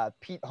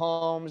Pete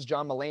Holmes,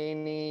 John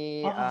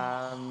Mulaney,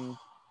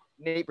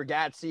 Nate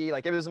Bargatze.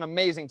 Like, it was an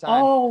amazing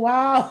time. Oh,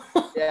 wow.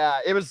 Yeah,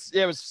 it was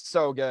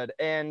so good.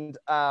 And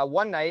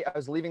one night I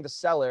was leaving the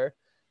Cellar,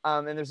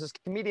 and there's this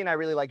comedian I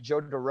really like,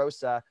 Joe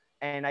DeRosa,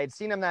 and I had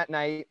seen him that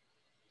night.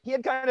 He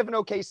had kind of an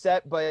okay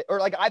set, I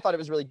thought it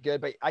was really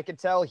good, but I could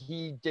tell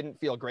he didn't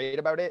feel great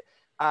about it.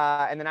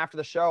 And then after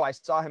the show, I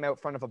saw him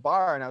out front of a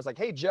bar, and I was like,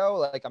 hey, Joe,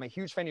 like, I'm a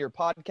huge fan of your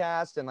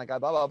podcast, and like, blah,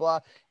 blah, blah.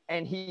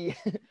 And he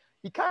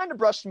kind of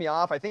brushed me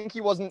off. I think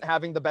he wasn't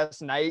having the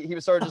best night. He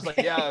was sort of just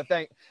like, yeah,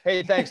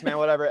 thanks, man,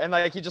 whatever. And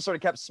like, he just sort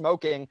of kept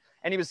smoking,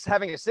 and he was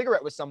having a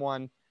cigarette with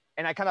someone.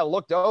 And I kind of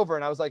looked over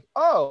and I was like,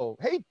 oh,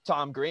 hey,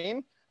 Tom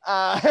Green.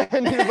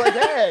 And he was like,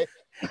 hey.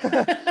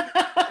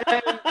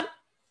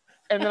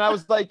 And then I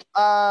was like,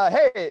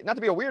 hey, not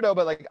to be a weirdo,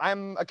 but like,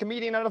 I'm a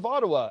comedian out of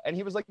Ottawa. And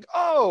he was like,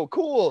 oh,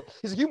 cool.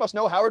 He's like, you must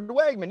know Howard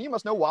Wegman. You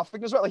must know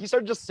Waffling as well. Like, he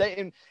started just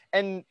saying,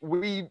 and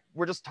we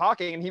were just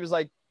talking, and he was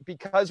like,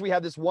 because we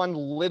had this one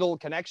little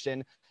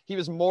connection, he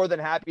was more than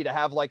happy to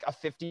have like a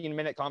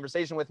 15-minute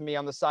conversation with me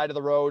on the side of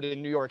the road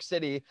in New York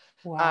City.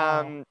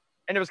 Wow.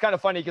 And it was kind of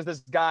funny because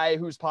this guy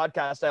whose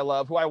podcast I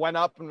love, who I went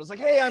up and was like,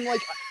 hey, I'm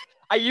like,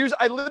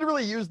 I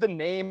literally used the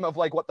name of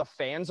like what the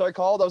fans are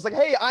called. I was like,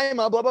 hey, I am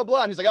a blah, blah,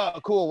 blah. And he's like, oh,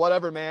 cool,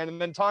 whatever, man.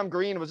 And then Tom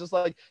Green was just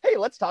like, hey,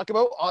 let's talk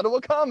about Ottawa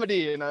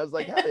comedy. And I was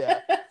like, hell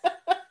yeah.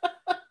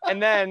 And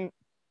then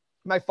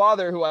my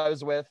father, who I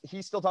was with,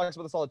 he still talks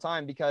about this all the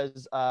time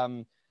because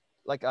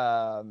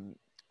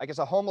I guess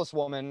a homeless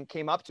woman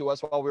came up to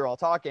us while we were all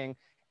talking,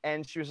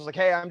 and she was just like,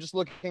 hey, I'm just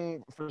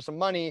looking for some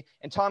money.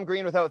 And Tom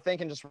Green, without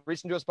thinking, just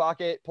reached into his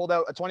pocket, pulled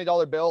out a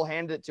 $20 bill,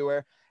 handed it to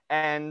her.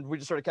 And we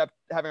just sort of kept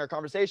having our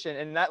conversation.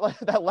 And that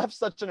left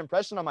such an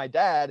impression on my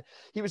dad.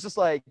 He was just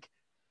like,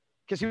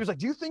 because he was like,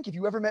 do you think if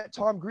you ever met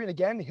Tom Green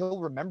again, he'll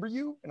remember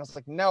you? And I was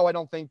like, no, I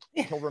don't think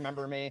he'll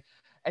remember me.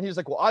 And he was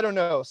like, well, I don't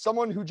know.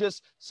 Someone who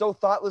just so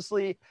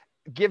thoughtlessly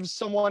gives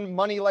someone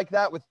money like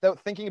that without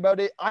thinking about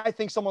it, I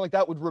think someone like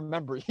that would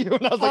remember you.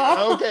 And I was like,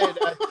 okay,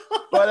 Dad,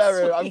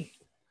 whatever.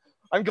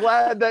 I'm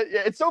glad that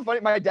it's so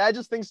funny. My dad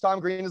just thinks Tom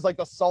Green is like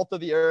the salt of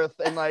the earth.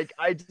 And like,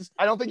 I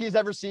don't think he's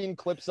ever seen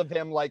clips of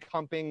him like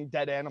humping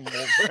dead animals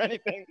or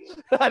anything.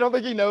 I don't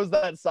think he knows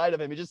that side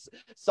of him. He just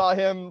saw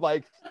him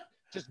like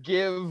just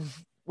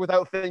give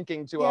without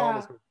thinking to a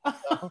homeless person.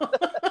 So,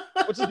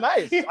 which is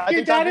nice.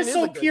 Your dad is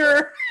so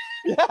pure.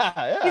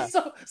 Yeah. He's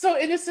so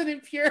innocent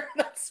and pure.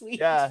 That's sweet.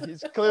 Yeah,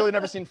 he's clearly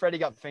never seen Freddie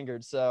Got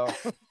Fingered, so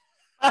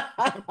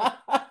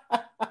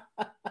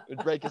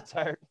it'd break his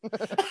heart.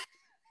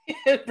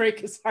 It'd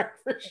break his heart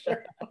for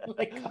sure. Oh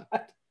my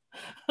God.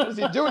 What is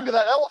he doing to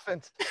that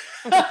elephant?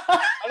 I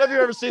don't know if you've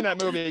ever seen that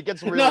movie. It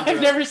gets really gross.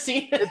 I've never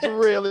seen it. It's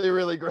really,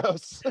 really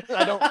gross.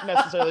 I don't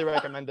necessarily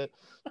recommend it.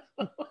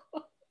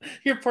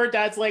 Your poor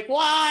dad's like,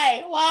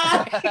 why?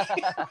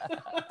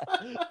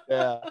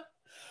 Yeah.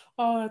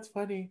 Oh, that's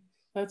funny.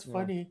 That's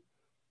funny.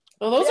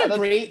 Well, those are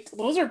great.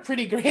 Those are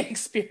pretty great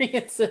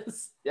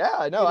experiences. Yeah,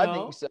 I know. I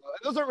think so.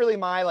 Those aren't really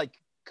my like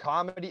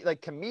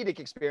comedic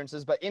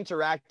experiences, but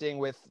interacting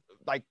with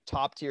like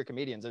top tier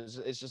comedians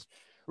is just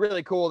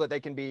really cool that they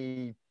can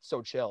be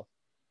so chill.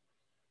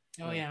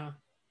 Oh yeah.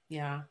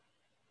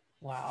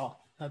 Wow,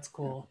 that's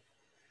cool.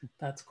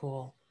 That's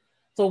cool.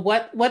 So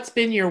what's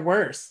been your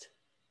worst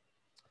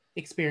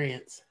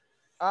experience?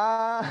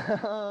 I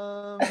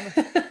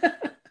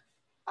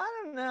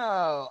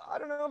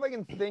don't know if I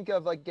can think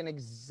of like an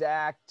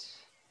exact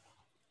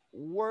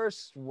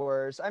worst.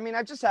 I mean,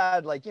 I've just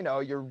had like, you know,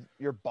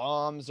 your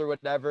bombs or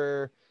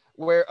whatever,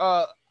 where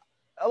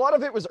a lot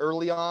of it was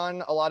early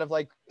on, a lot of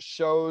like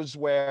shows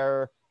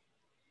where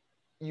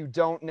you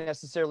don't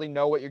necessarily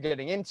know what you're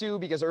getting into,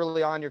 because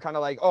early on you're kind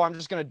of like, oh,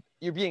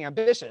 you're being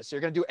ambitious. You're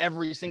going to do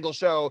every single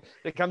show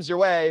that comes your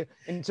way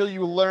until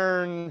you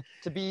learn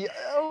to be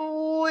a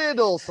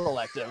little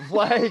selective.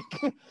 Like,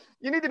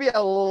 you need to be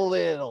a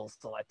little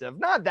selective.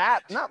 Not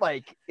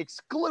like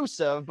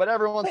exclusive, but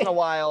every once in a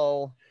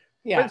while.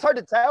 Yeah. But it's hard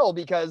to tell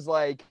because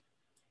like.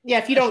 Yeah,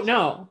 if you don't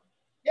know.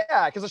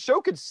 Yeah, because a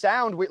show could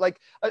sound like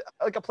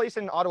a place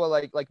in Ottawa,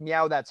 like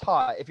Meow That's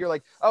Hot. If you're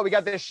like, oh, we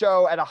got this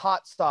show at a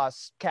hot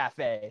sauce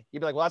cafe,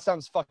 you'd be like, well, that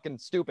sounds fucking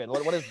stupid.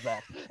 What is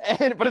that?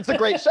 But it's a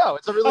great show.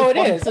 It's a really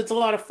fun is. It's a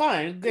lot of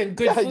fun and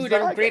good food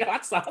and great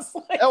hot sauce.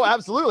 Oh,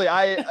 absolutely.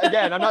 I'm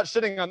not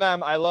shitting on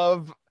them. I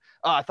love.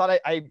 I thought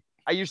I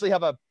usually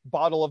have a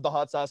bottle of the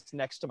hot sauce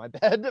next to my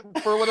bed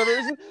for whatever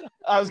reason.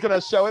 I was gonna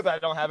show it, but I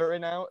don't have it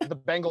right now. The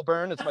Bengal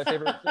Burn. It's my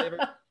favorite flavor.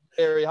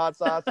 Berry hot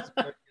sauce. It's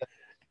very good.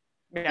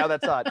 Now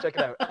that's hot. Check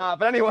it out.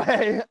 But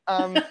anyway,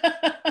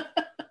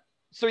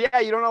 so yeah,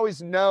 you don't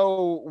always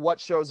know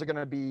what shows are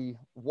gonna be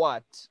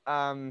what.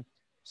 So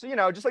you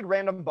know, just like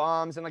random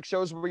bombs and like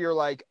shows where you're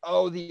like,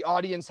 oh, the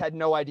audience had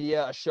no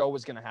idea a show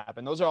was gonna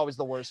happen. Those are always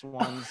the worst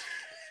ones,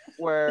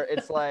 where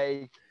it's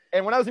like.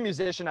 And when I was a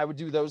musician, I would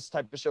do those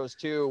type of shows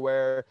too,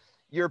 where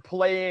you're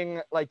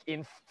playing like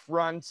in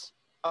front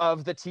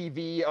of the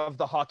TV of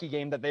the hockey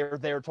game that they're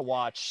there to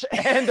watch.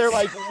 And they're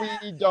like,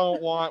 we don't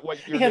want what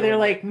you're doing. Yeah, they're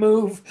like,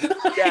 move.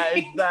 Yeah,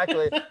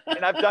 exactly.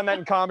 And I've done that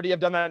in comedy.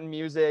 I've done that in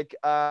music.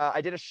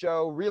 I did a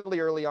show really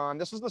early on.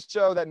 This was the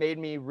show that made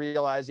me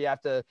realize you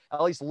have to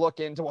at least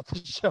look into what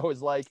the show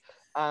is like.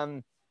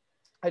 I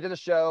did a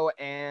show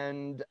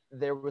and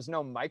there was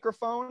no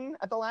microphone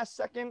at the last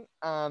second.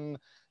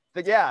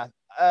 But yeah,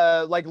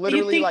 like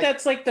literally, you think like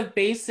that's like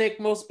the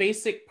most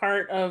basic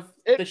part of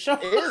the show.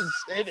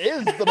 It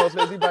is the most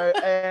basic part.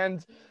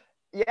 And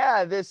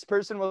yeah, this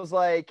person was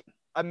like,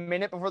 a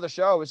minute before the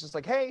show, was just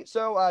like, hey,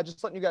 so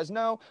just letting you guys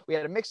know, we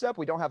had a mix up.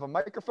 We don't have a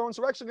microphone,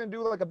 so we're actually gonna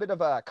do like a bit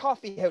of a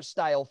coffee house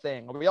style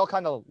thing. We all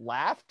kind of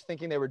laughed,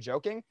 thinking they were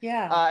joking.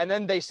 Yeah. And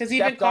then they because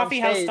even coffee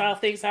house style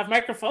things have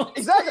microphones.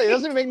 Exactly. It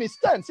doesn't even make any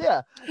sense.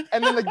 Yeah.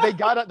 And then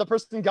the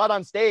person got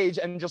on stage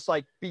and just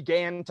like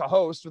began to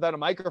host without a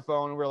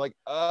microphone. We're like,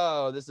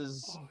 oh, this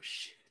is. Oh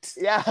shit.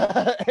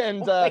 Yeah.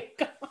 And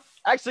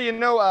actually, you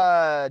know,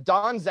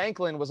 Dawn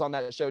Zanklin was on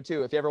that show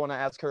too, if you ever want to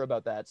ask her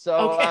about that.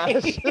 So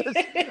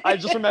okay. I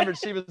just remembered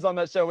she was on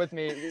that show with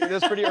me. It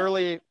was pretty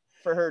early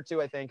for her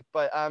too, I think.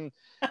 But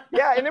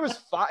yeah, and it was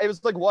fun. It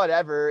was like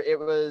whatever.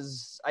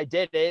 I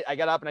did it. I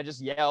got up and I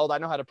just yelled. I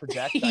know how to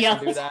project. I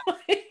can do that.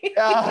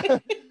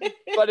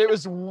 But it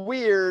was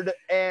weird,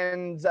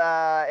 and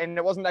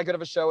it wasn't that good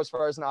of a show as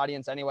far as an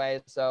audience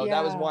anyway. So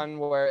that was one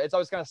where it's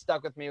always kind of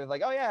stuck with me with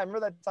like, oh yeah, I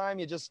remember that time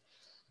you just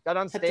got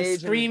on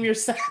stage to scream your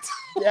set.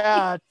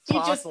 Yeah,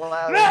 you just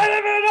loud.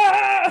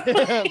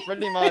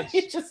 Pretty much.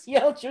 You just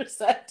yelled your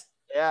set.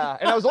 Yeah,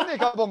 and I was only a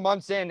couple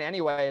months in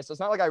anyway, so it's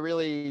not like I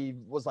really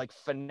was like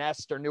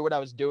finessed or knew what I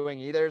was doing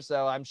either.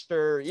 So I'm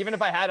sure even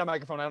if I had a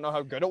microphone, I don't know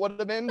how good it would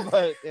have been,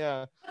 but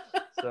yeah.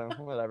 So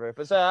whatever.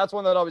 But so that's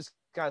one that always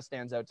kind of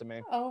stands out to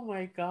me. Oh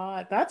my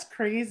God. That's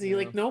crazy. Yeah,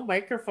 Like no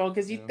microphone.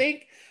 Cause you yeah,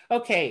 think,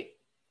 okay,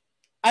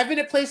 I've been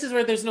at places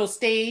where there's no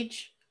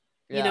stage,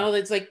 yeah.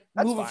 it's like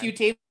That's move a few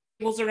fine.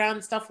 tables around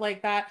and stuff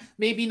like that.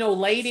 Maybe no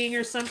lighting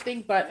or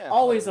something, but Yeah,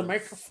 always a whatever.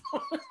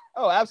 microphone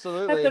Oh, at the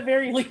absolutely.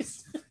 very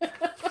least.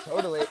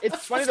 Totally.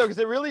 It's funny though, because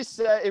it really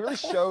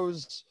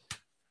shows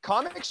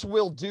comics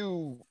will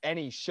do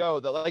any show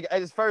that, like,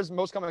 as far as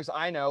most comics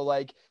I know,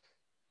 like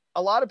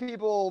a lot of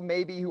people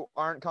maybe who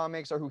aren't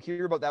comics or who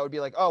hear about that would be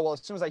like, oh, well,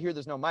 as soon as I hear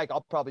there's no mic,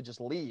 I'll probably just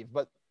leave.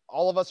 But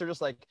all of us are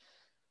just like,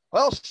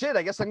 well, shit,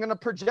 I guess I'm going to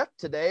project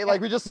today. Like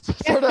we just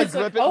sort of It's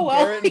like, grip it oh and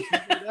well. bear it and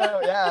figure it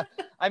out. Yeah.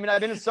 I mean,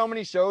 I've been in so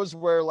many shows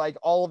where like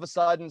all of a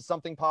sudden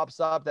something pops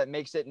up that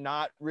makes it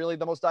not really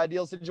the most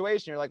ideal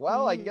situation. You're like,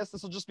 well, I guess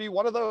this will just be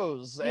one of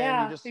those. And you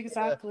Yeah, just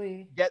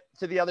exactly. get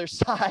to the other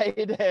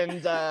side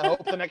and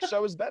hope the next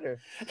show is better.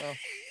 So, yeah.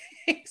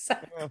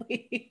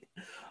 Exactly.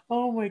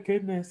 Oh my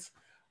goodness.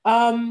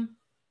 Um,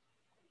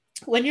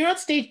 when you're on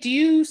stage, do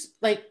you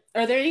like,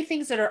 are there any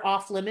things that are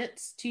off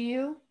limits to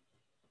you?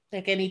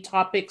 Like any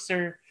topics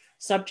or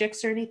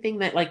subjects or anything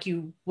that like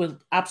you would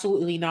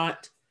absolutely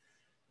not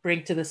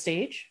bring to the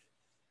stage?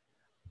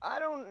 I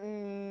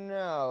don't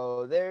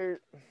know.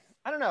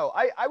 I don't know.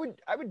 I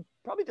would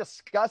probably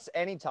discuss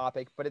any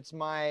topic, but it's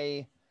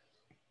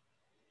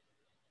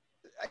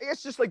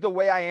just like the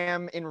way I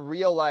am in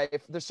real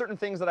life. There's certain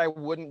things that I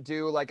wouldn't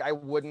do. Like I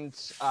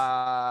wouldn't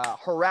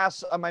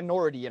harass a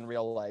minority in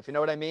real life. You know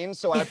what I mean?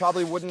 So I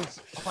probably wouldn't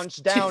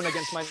punch down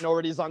against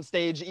minorities on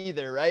stage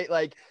either, right?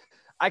 Like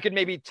I could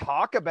maybe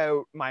talk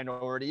about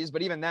minorities,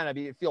 but even then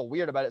I'd feel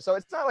weird about it. So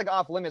it's not like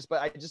off limits,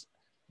 but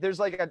there's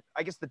like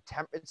I guess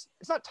it's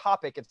not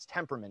topic, it's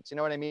temperament. You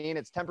know what I mean?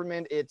 It's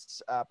temperament,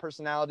 it's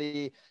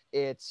personality,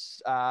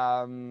 it's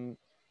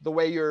the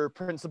way your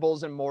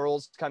principles and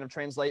morals kind of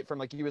translate from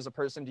like you as a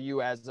person to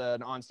you as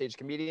an onstage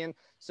comedian.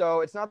 So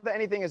it's not that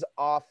anything is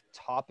off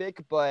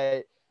topic,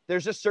 but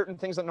there's just certain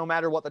things that no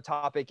matter what the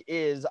topic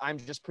is, I'm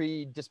just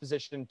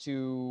predispositioned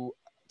to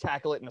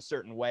tackle it in a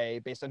certain way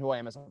based on who I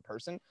am as a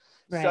person.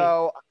 Right.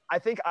 So I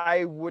think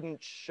I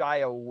wouldn't shy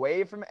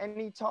away from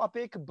any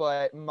topic,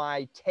 but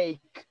my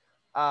take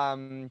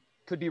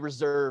could be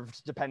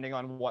reserved depending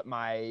on what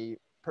my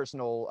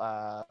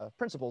personal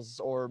principles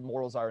or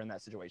morals are in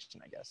that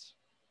situation, I guess.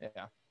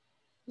 Yeah.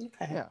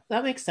 Okay. Yeah.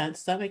 That makes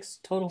sense. That makes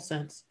total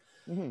sense.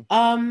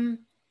 Mm-hmm.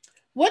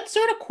 What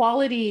sort of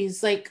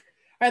qualities, like,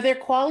 are there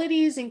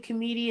qualities in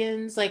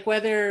comedians, like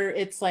whether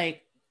it's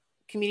like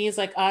comedians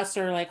like us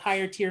or like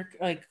higher tier,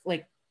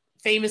 like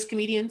famous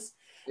comedians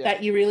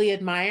that you really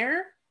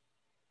admire?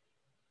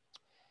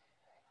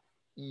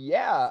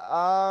 Yeah.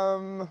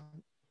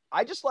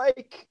 I just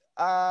like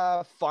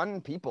fun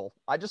people.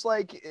 I just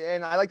like,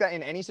 and I like that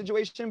in any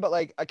situation, but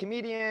like a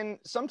comedian,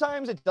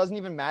 sometimes it doesn't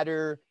even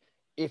matter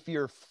if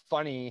you're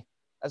funny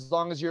as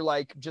long as you're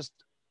like just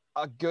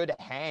a good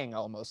hang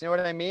almost. You know what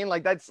I mean?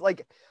 Like that's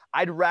like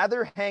I'd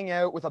rather hang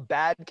out with a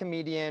bad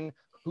comedian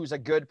who's a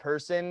good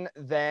person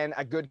than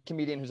a good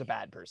comedian who's a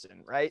bad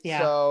person, right? Yeah,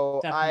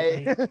 so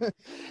definitely.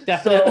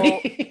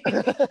 Definitely.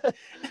 Definitely.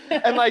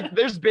 And like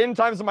there's been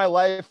times in my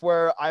life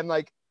where I'm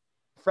like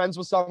friends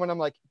with someone, I'm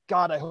like,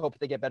 God, I hope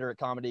they get better at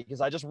comedy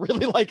because I just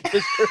really like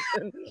this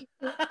person.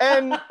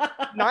 And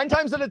 9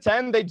 times out of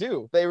 10 they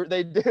do.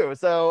 They do.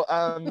 So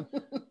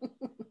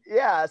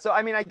yeah, so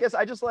I mean, I guess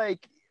I just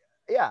like,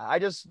 yeah, I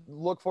just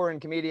look for in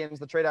comedians,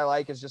 the trait I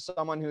like is just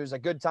someone who's a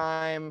good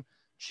time,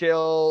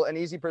 chill, an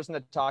easy person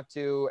to talk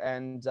to,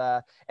 and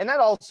that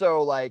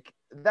also like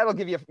that'll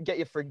get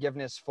you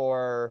forgiveness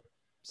for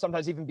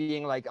sometimes even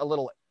being like a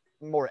little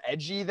more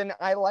edgy than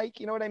I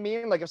like, you know what I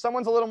mean? Like if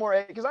someone's a little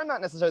more, because I'm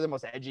not necessarily the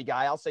most edgy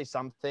guy, I'll say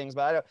some things,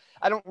 but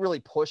I don't really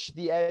push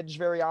the edge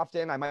very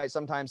often. I might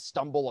sometimes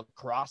stumble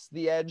across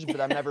the edge, but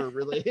I'm never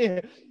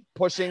really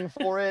pushing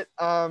for it.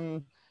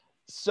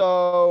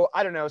 So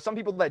I don't know, some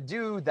people that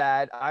do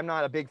that, I'm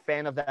not a big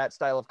fan of that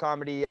style of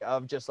comedy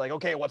of just like,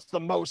 okay, what's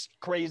the most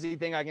crazy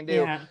thing I can do?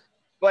 Yeah.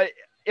 But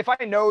if I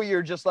know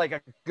you're just like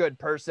a good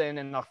person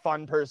and a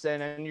fun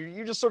person and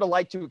you just sort of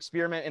like to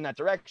experiment in that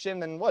direction,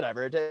 then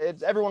whatever.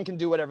 It's everyone can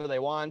do whatever they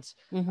want.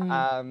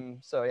 Mm-hmm.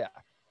 So yeah.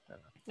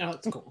 Oh,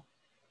 that's cool.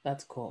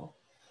 That's cool.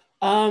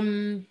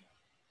 Who's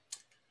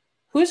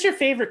your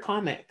favorite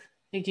comic?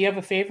 Like, do you have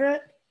a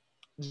favorite?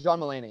 John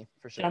Mulaney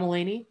for sure. John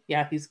Mulaney?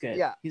 Yeah, he's good.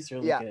 Yeah. He's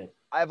really good.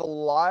 I have a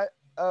lot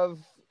of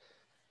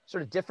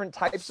sort of different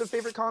types of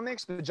favorite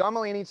comics, but John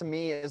Mulaney to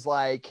me is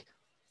like,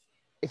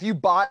 if you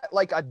bought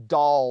like a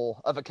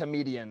doll of a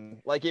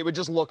comedian, like it would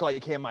just look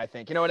like him, I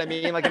think. You know what I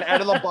mean? Like an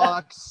out of the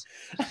box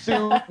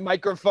suit,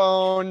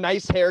 microphone,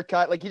 nice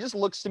haircut. Like he just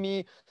looks to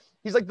me,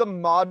 he's like the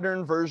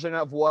modern version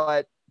of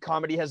what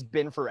comedy has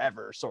been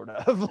forever, sort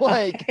of.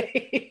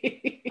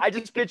 Like, I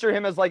just picture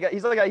him as like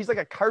he's like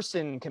a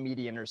Carson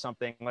comedian or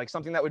something, like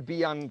something that would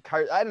be on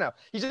I don't know.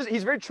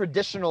 He's very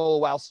traditional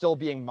while still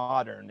being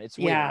modern. It's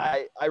weird.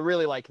 Yeah. I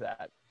really like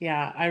that.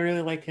 Yeah, I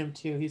really like him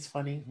too. He's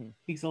funny. Mhm.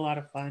 He's a lot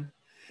of fun.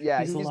 Yeah,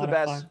 He's a he's the lot of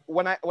best.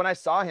 fun. When I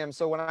saw him,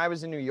 so when I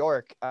was in New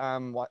York,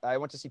 I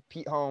went to see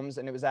Pete Holmes,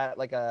 and it was at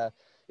like it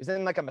was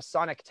in like a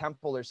Masonic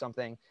temple or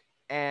something,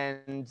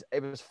 and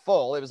it was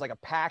full. It was like a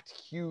packed,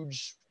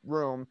 huge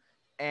room,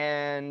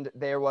 and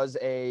there was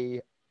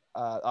a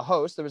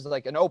host. There was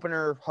like an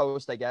opener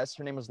host, I guess.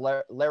 Her name was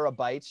Lara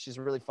Bites. She's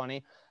really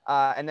funny.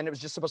 And then it was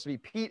just supposed to be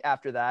Pete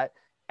after that.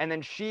 And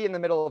then she, in the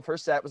middle of her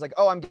set, was like,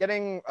 "Oh, I'm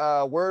getting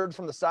word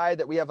from the side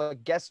that we have a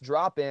guest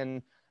drop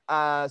in."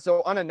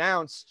 So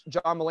unannounced,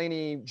 John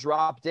Mulaney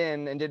dropped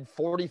in and did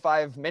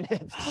 45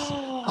 minutes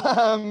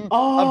of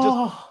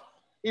just,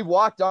 he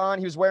walked on,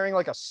 he was wearing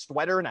like a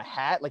sweater and a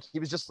hat. Like he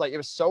was just like, it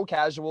was so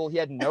casual. He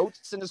had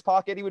notes in his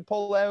pocket he would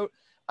pull out.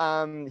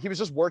 He was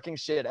just working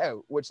shit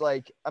out, which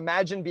like,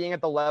 imagine being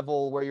at the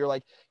level where you're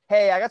like,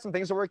 "Hey, I got some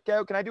things to work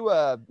out. Can I do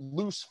a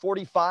loose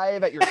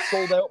 45 at your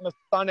sold out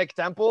Masonic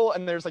temple?"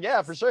 And there's like,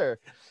 "Yeah, for sure."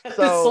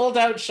 So sold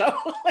out show.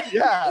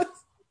 Yeah.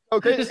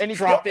 Okay, just and he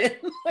drop in.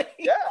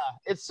 Yeah,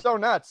 it's so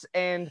nuts,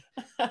 and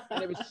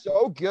it was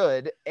so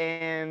good,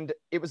 and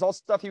it was all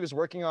stuff he was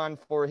working on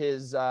for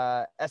his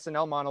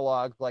SNL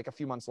monologue like a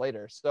few months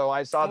later. So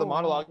I saw the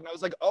monologue, and I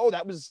was like, "Oh,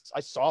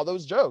 I saw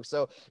those jokes."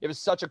 So it was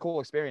such a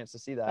cool experience to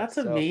see that. That's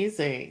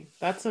amazing.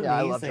 That's amazing. Yeah,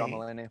 I love John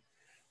Mulaney.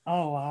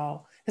 Oh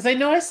wow! Because I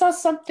know I saw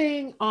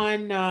something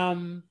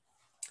on.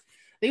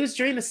 It was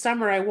during the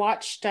summer. I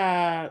watched.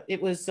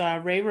 It was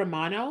Ray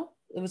Romano.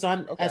 It was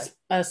on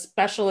a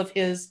special of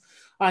his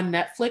on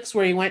Netflix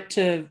where he went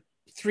to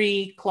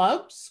three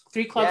clubs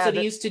that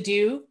he used to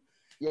do.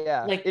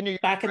 Yeah, like in New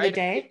York, back in the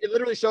day. It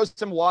literally shows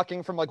him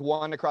walking from like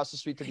one across the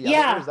street to the other.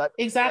 Yeah,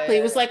 exactly.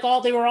 It was like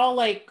they were all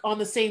like on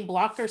the same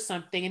block or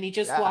something, and he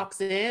just walks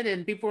in,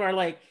 and people are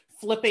like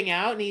flipping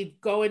out, and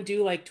he'd go and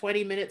do like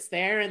 20 minutes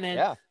there, and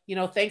then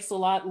thanks a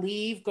lot,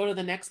 leave, go to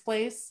the next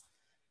place.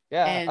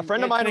 Yeah, and a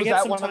friend of mine was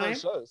at one of those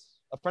shows.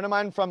 A friend of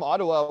mine from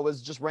Ottawa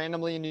was just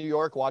randomly in New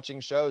York watching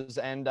shows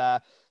and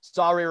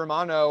saw Ray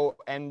Romano,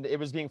 and it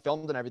was being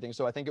filmed and everything.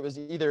 So I think it was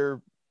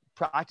either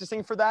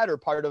practicing for that or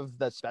part of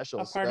the special.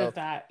 A part of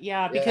that.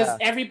 Yeah, because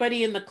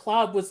everybody in the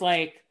club was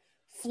like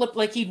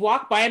like he'd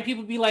walk by and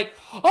people would be like,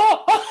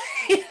 "Oh,"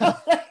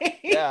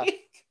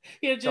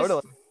 just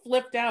totally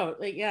flipped out.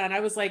 Like, yeah. And I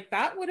was like,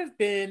 that would have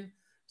been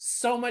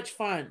so much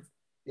fun.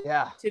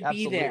 Yeah, to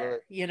be there,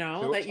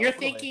 that you're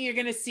thinking you're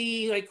gonna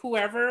see like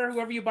whoever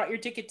you bought your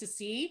ticket to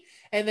see,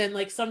 and then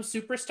like some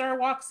superstar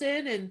walks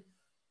in and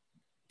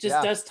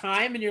just does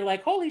time, and you're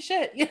like, holy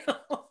shit,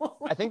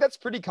 I think that's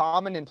pretty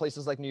common in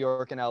places like New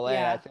York and LA.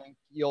 Yeah. I think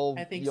you'll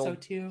so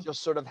too.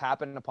 Just sort of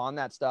happen upon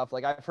that stuff.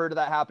 Like I've heard of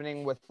that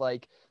happening with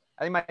like,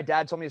 I think my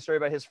dad told me a story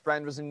about his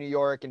friend was in New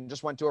York and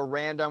just went to a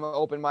random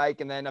open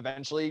mic, and then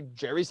eventually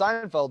Jerry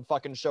Seinfeld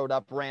fucking showed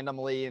up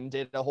randomly and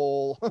did a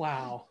whole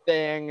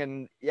thing.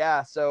 And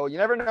yeah, so you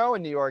never know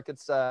in New York.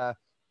 It's a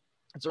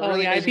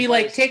really I'd be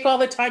place. Like, take all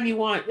the time you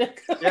want.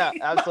 Yeah,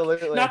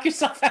 absolutely. Knock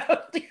yourself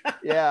out.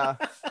 Yeah.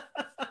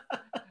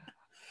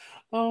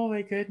 Oh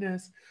my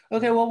goodness.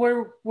 Okay, well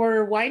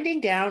we're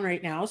winding down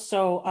right now,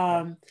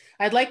 so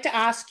I'd like to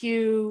ask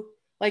you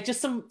like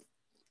just some.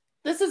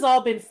 This has all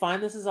been fun.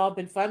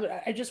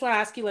 But I just want to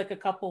ask you like a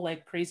couple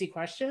like crazy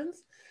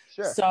questions.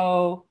 Sure.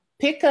 So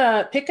pick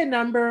a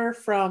number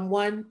from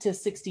 1 to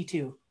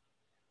 62.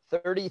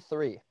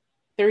 33.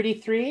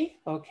 33?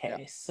 Okay.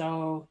 Yeah.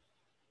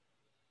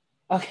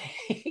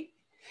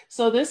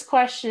 So this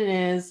question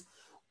is,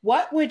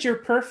 what would your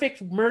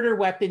perfect murder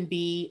weapon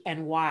be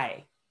and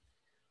why?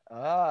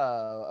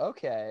 Oh,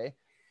 okay.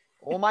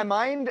 Well, my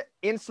mind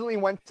instantly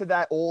went to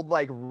that old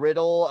like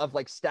riddle of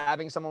like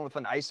stabbing someone with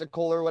an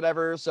icicle or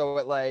whatever. So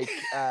it like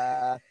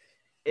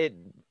it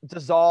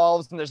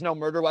dissolves and there's no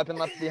murder weapon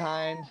left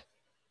behind.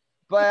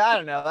 But I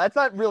don't know. That's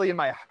not really in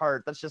my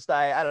heart. That's just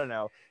I don't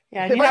know.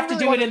 Yeah, you have to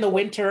do it in the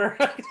winter.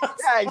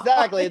 Yeah,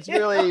 exactly. It's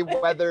really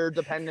weather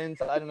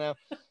dependent. I don't know.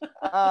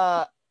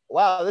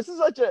 Wow,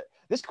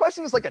 this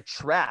question is like a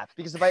trap,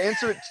 because if I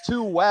answer it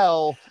too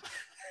well,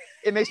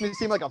 it makes me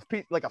seem like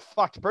a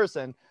fucked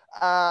person.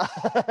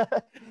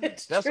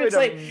 It's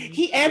like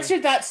he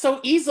answered that so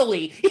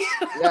easily.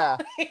 Yeah.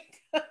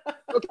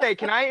 Okay,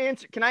 can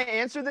I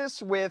answer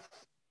this with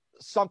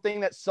something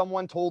that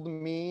someone told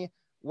me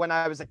when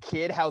I was a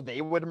kid, how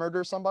they would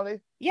murder somebody?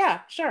 Yeah,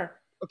 sure.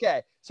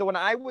 Okay, so when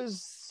I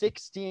was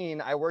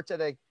 16, I worked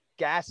at a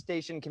gas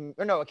station,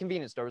 a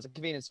convenience store. It was a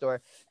convenience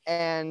store,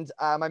 and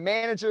my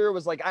manager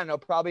was like, I don't know,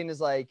 probably in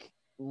his like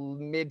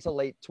mid to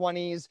late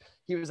 20s.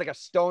 He was like a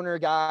stoner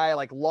guy,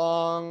 like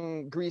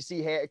long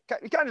greasy hair.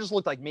 He kind of just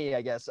looked like me,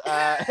 I guess.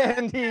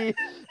 And he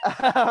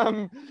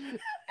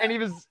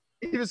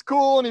was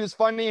cool, and he was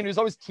funny, and he was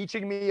always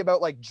teaching me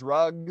about like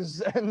drugs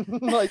and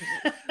like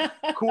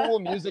cool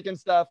music and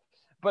stuff.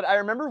 But I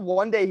remember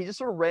one day he just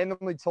sort of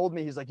randomly told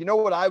me, he's like, you know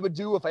what I would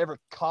do if I ever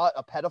caught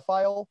a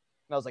pedophile?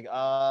 And I was like,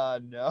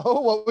 no,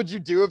 what would you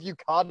do if you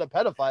caught a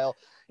pedophile?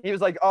 He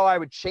was like, oh, I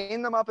would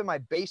chain them up in my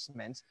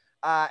basement.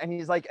 And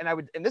he's like,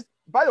 and this,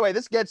 by the way,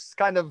 this gets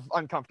kind of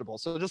uncomfortable.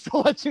 So just to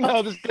let you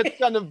know, this gets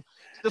kind of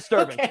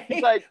disturbing. Okay.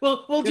 He's like,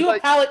 we'll do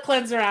a palate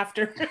cleanser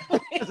after.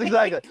 That's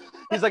exactly.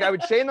 He's like, I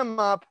would chain them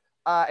up.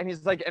 And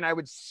he's like, and I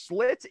would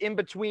slit in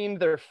between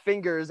their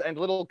fingers and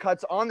little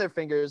cuts on their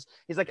fingers.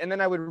 He's like, and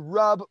then I would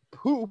rub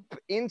poop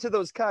into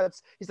those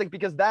cuts. He's like,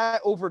 because that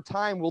over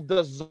time will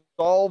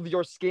dissolve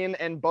your skin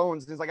and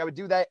bones. He's like, I would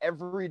do that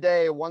every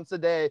day, once a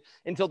day,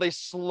 until they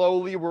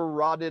slowly were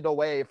rotted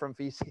away from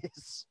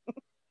feces.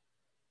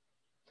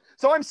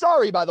 So I'm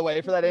sorry, by the way,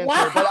 for that answer.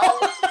 Wow.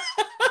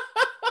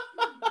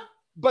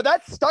 But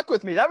that stuck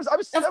with me. Of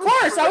course,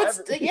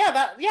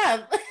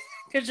 yeah.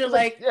 Because you're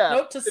like,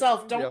 note to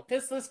self, don't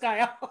piss this guy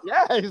off.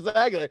 Yeah,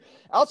 exactly.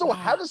 Also,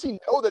 how does he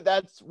know that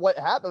that's what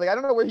happened? Like, I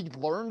don't know where he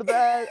learned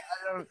that.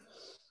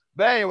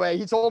 But anyway,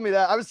 he told me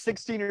that. I was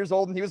 16 years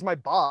old and he was my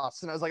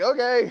boss. And I was like,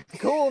 okay,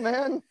 cool,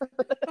 man.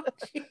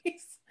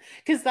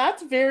 Because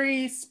that's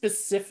very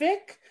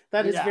specific.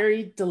 That is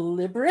very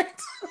deliberate.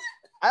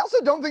 I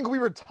also don't think we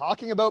were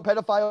talking about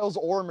pedophiles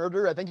or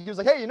murder. I think he was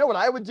like, hey, you know what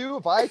I would do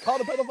if I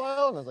caught a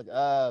pedophile? And I was like,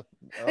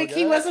 okay. Like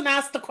he wasn't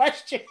asked the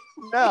question.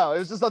 No, it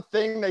was just a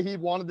thing that he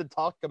wanted to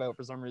talk about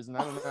for some reason.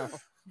 I don't know.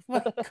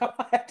 Oh my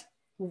God.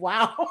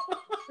 Wow.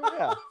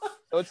 Yeah.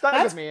 So it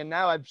stuck with me, and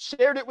now I've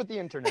shared it with the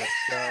internet.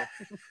 So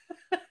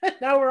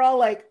now we're all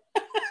like,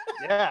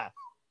 yeah.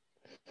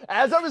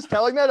 As I was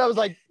telling that, I was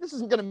like, this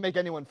isn't going to make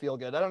anyone feel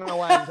good. I don't know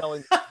why I'm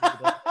telling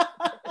people.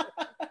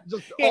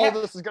 Just all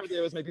this is going to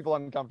do is make people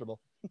uncomfortable.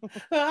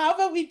 How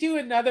about we do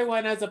another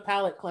one as a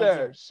palate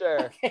cleanser?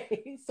 Sure.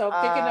 Okay, so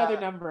pick another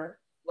number.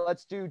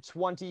 Let's do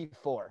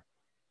 24.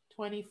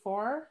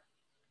 24?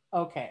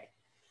 Okay.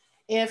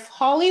 If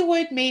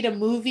Hollywood made a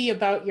movie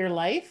about your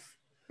life,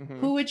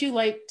 who would you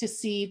like to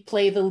see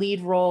play the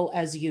lead role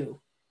as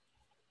you?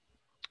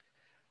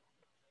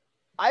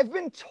 I've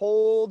been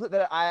told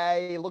that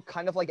I look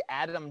kind of like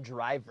Adam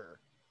Driver.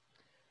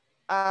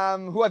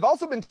 Who I've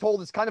also been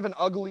told is kind of an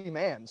ugly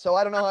man. So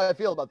I don't know how I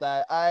feel about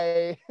that.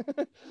 I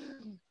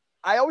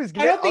always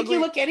get I don't think ugly.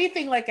 you look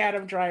anything like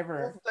Adam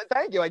Driver. Well,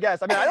 thank you, I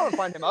guess. I mean, I don't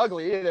find him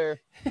ugly either.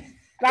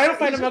 I don't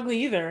find him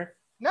ugly either.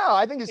 No,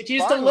 I think he's But you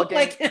used to look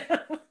like him.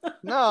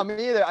 No,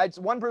 me either.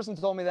 One person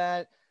told me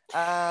that.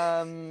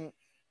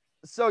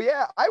 So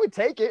yeah, I would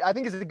take it. I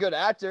think he's a good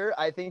actor.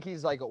 I think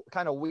he's like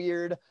kind of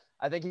weird.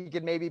 I think he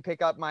could maybe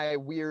pick up my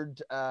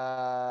weird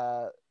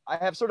I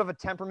have sort of a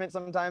temperament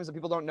sometimes that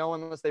people don't know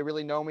unless they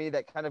really know me,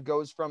 that kind of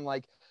goes from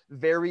like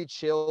very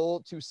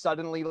chill to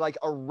suddenly like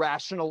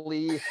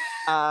irrationally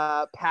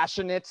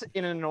passionate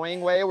in an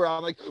annoying way, where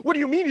I'm like, what do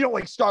you mean you don't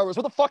like Star Wars?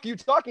 What the fuck are you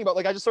talking about?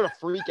 Like, I just sort of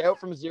freak out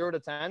from 0 to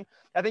 10.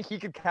 I think he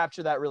could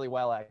capture that really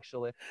well,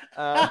 actually.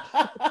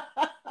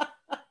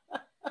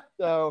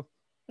 So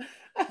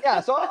yeah,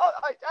 so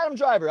Adam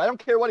Driver, I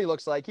don't care what he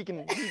looks like. He can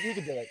do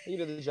it. He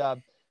did the job.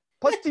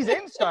 Plus, he's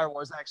in Star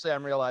Wars, actually,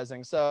 I'm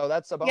realizing. So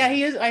that's a bonus. Yeah,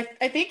 he is. I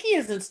think he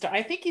is in Star.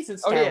 I think he's in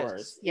Star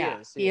Wars. Yeah,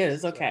 he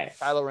is. Okay.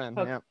 Kylo Ren.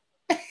 Okay.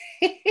 Yeah.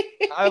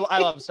 I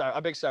love I'm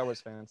a big Star Wars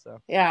fan. So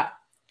yeah.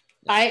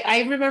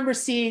 I remember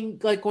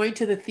going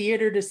to the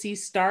theater to see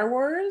Star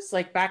Wars,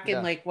 like back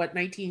in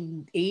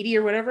 1980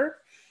 or whatever,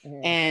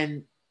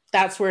 and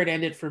that's where it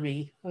ended for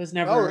me. I was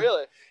never. Oh,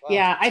 really? Wow.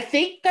 Yeah, I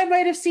think I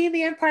might have seen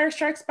The Empire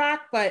Strikes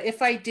Back, but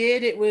if I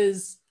did, it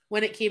was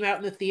when it came out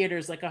in the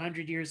theaters like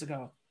 100 years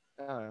ago.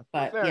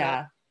 But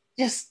I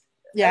just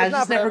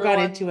never got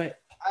into it.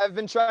 I've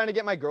been trying to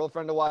get my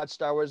girlfriend to watch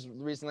Star Wars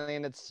recently,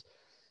 and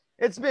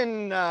it's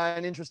been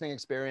an interesting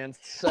experience.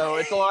 So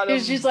it's a lot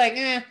of. She's like,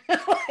 eh.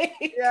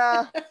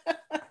 Yeah.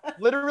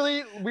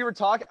 Literally,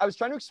 I was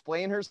trying to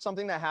explain her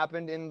something that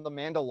happened in The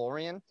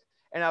Mandalorian.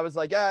 And I was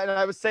like, yeah, and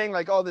I was saying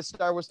like, oh, this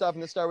Star Wars stuff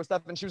and this Star Wars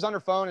stuff. And she was on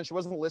her phone and she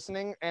wasn't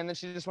listening. And then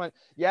she just went,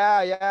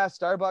 yeah,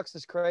 Starbucks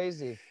is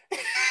crazy.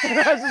 And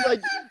I was just like,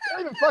 you're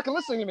not even fucking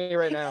listening to me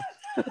right now.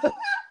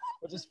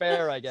 Which is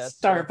fair, I guess.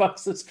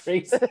 Starbucks is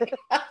crazy.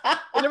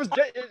 And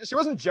she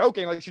wasn't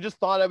joking. Like, she just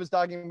thought I was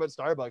talking about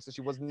Starbucks, so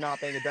she was not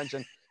paying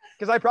attention.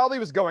 Because I probably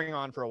was going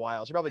on for a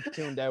while. She probably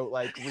tuned out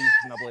like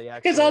reasonably.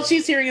 Because all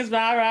she's hearing is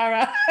blah rah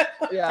rah.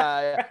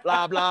 Yeah,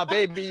 blah blah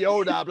baby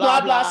Yoda,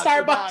 blah blah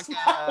Starbucks.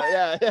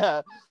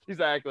 Yeah,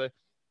 exactly.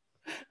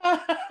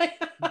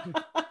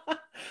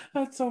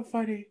 That's so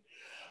funny.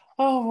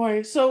 Oh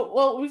boy. So,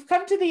 well, we've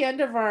come to the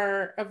end of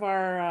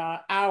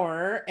our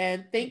hour,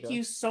 and thank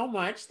you so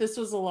much. This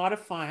was a lot of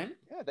fun.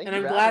 Yeah, thank and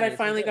you. I'm glad I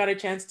finally got a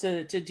chance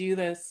to do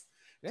this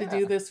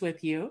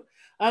with you.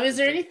 Is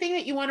there anything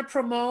that you want to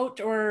promote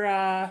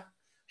or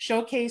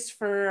showcase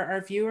for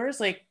our viewers?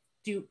 Like,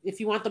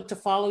 if you want them to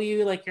follow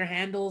you, like your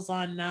handles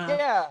on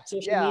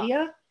social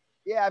media?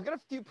 Yeah, I've got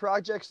a few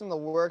projects in the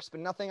works,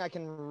 but nothing I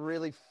can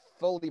really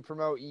fully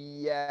promote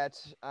yet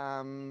because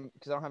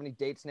I don't have any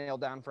dates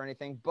nailed down for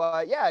anything.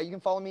 But yeah, you can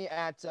follow me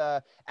at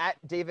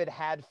David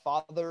Had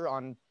Father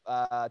on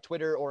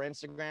Twitter or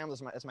Instagram.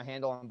 That's my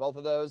handle on both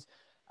of those.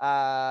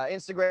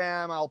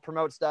 Instagram, I'll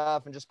promote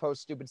stuff and just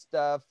post stupid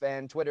stuff.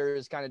 And Twitter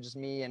is kind of just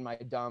me and my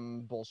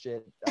dumb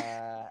bullshit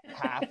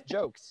half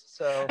jokes.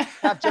 So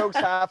half jokes,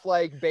 half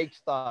like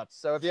baked thoughts.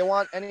 So if you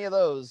want any of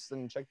those,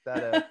 then check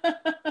that out.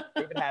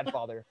 David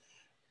Hadfather.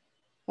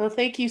 Well,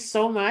 thank you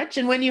so much.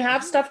 And when you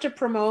have stuff to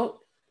promote,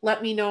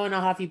 let me know and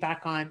I'll have you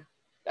back on.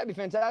 That'd be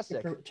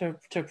fantastic.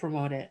 To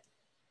promote it.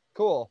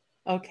 Cool.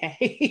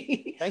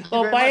 Okay. Thank you.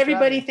 Well, bye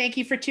everybody. Thank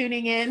you for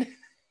tuning in.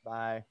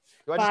 Bye.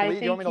 Do I just leave?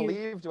 Do you want me to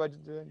leave? Do I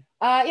do it?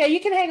 Yeah, you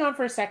can hang on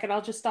for a second.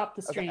 I'll just stop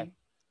the stream. Okay.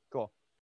 Cool.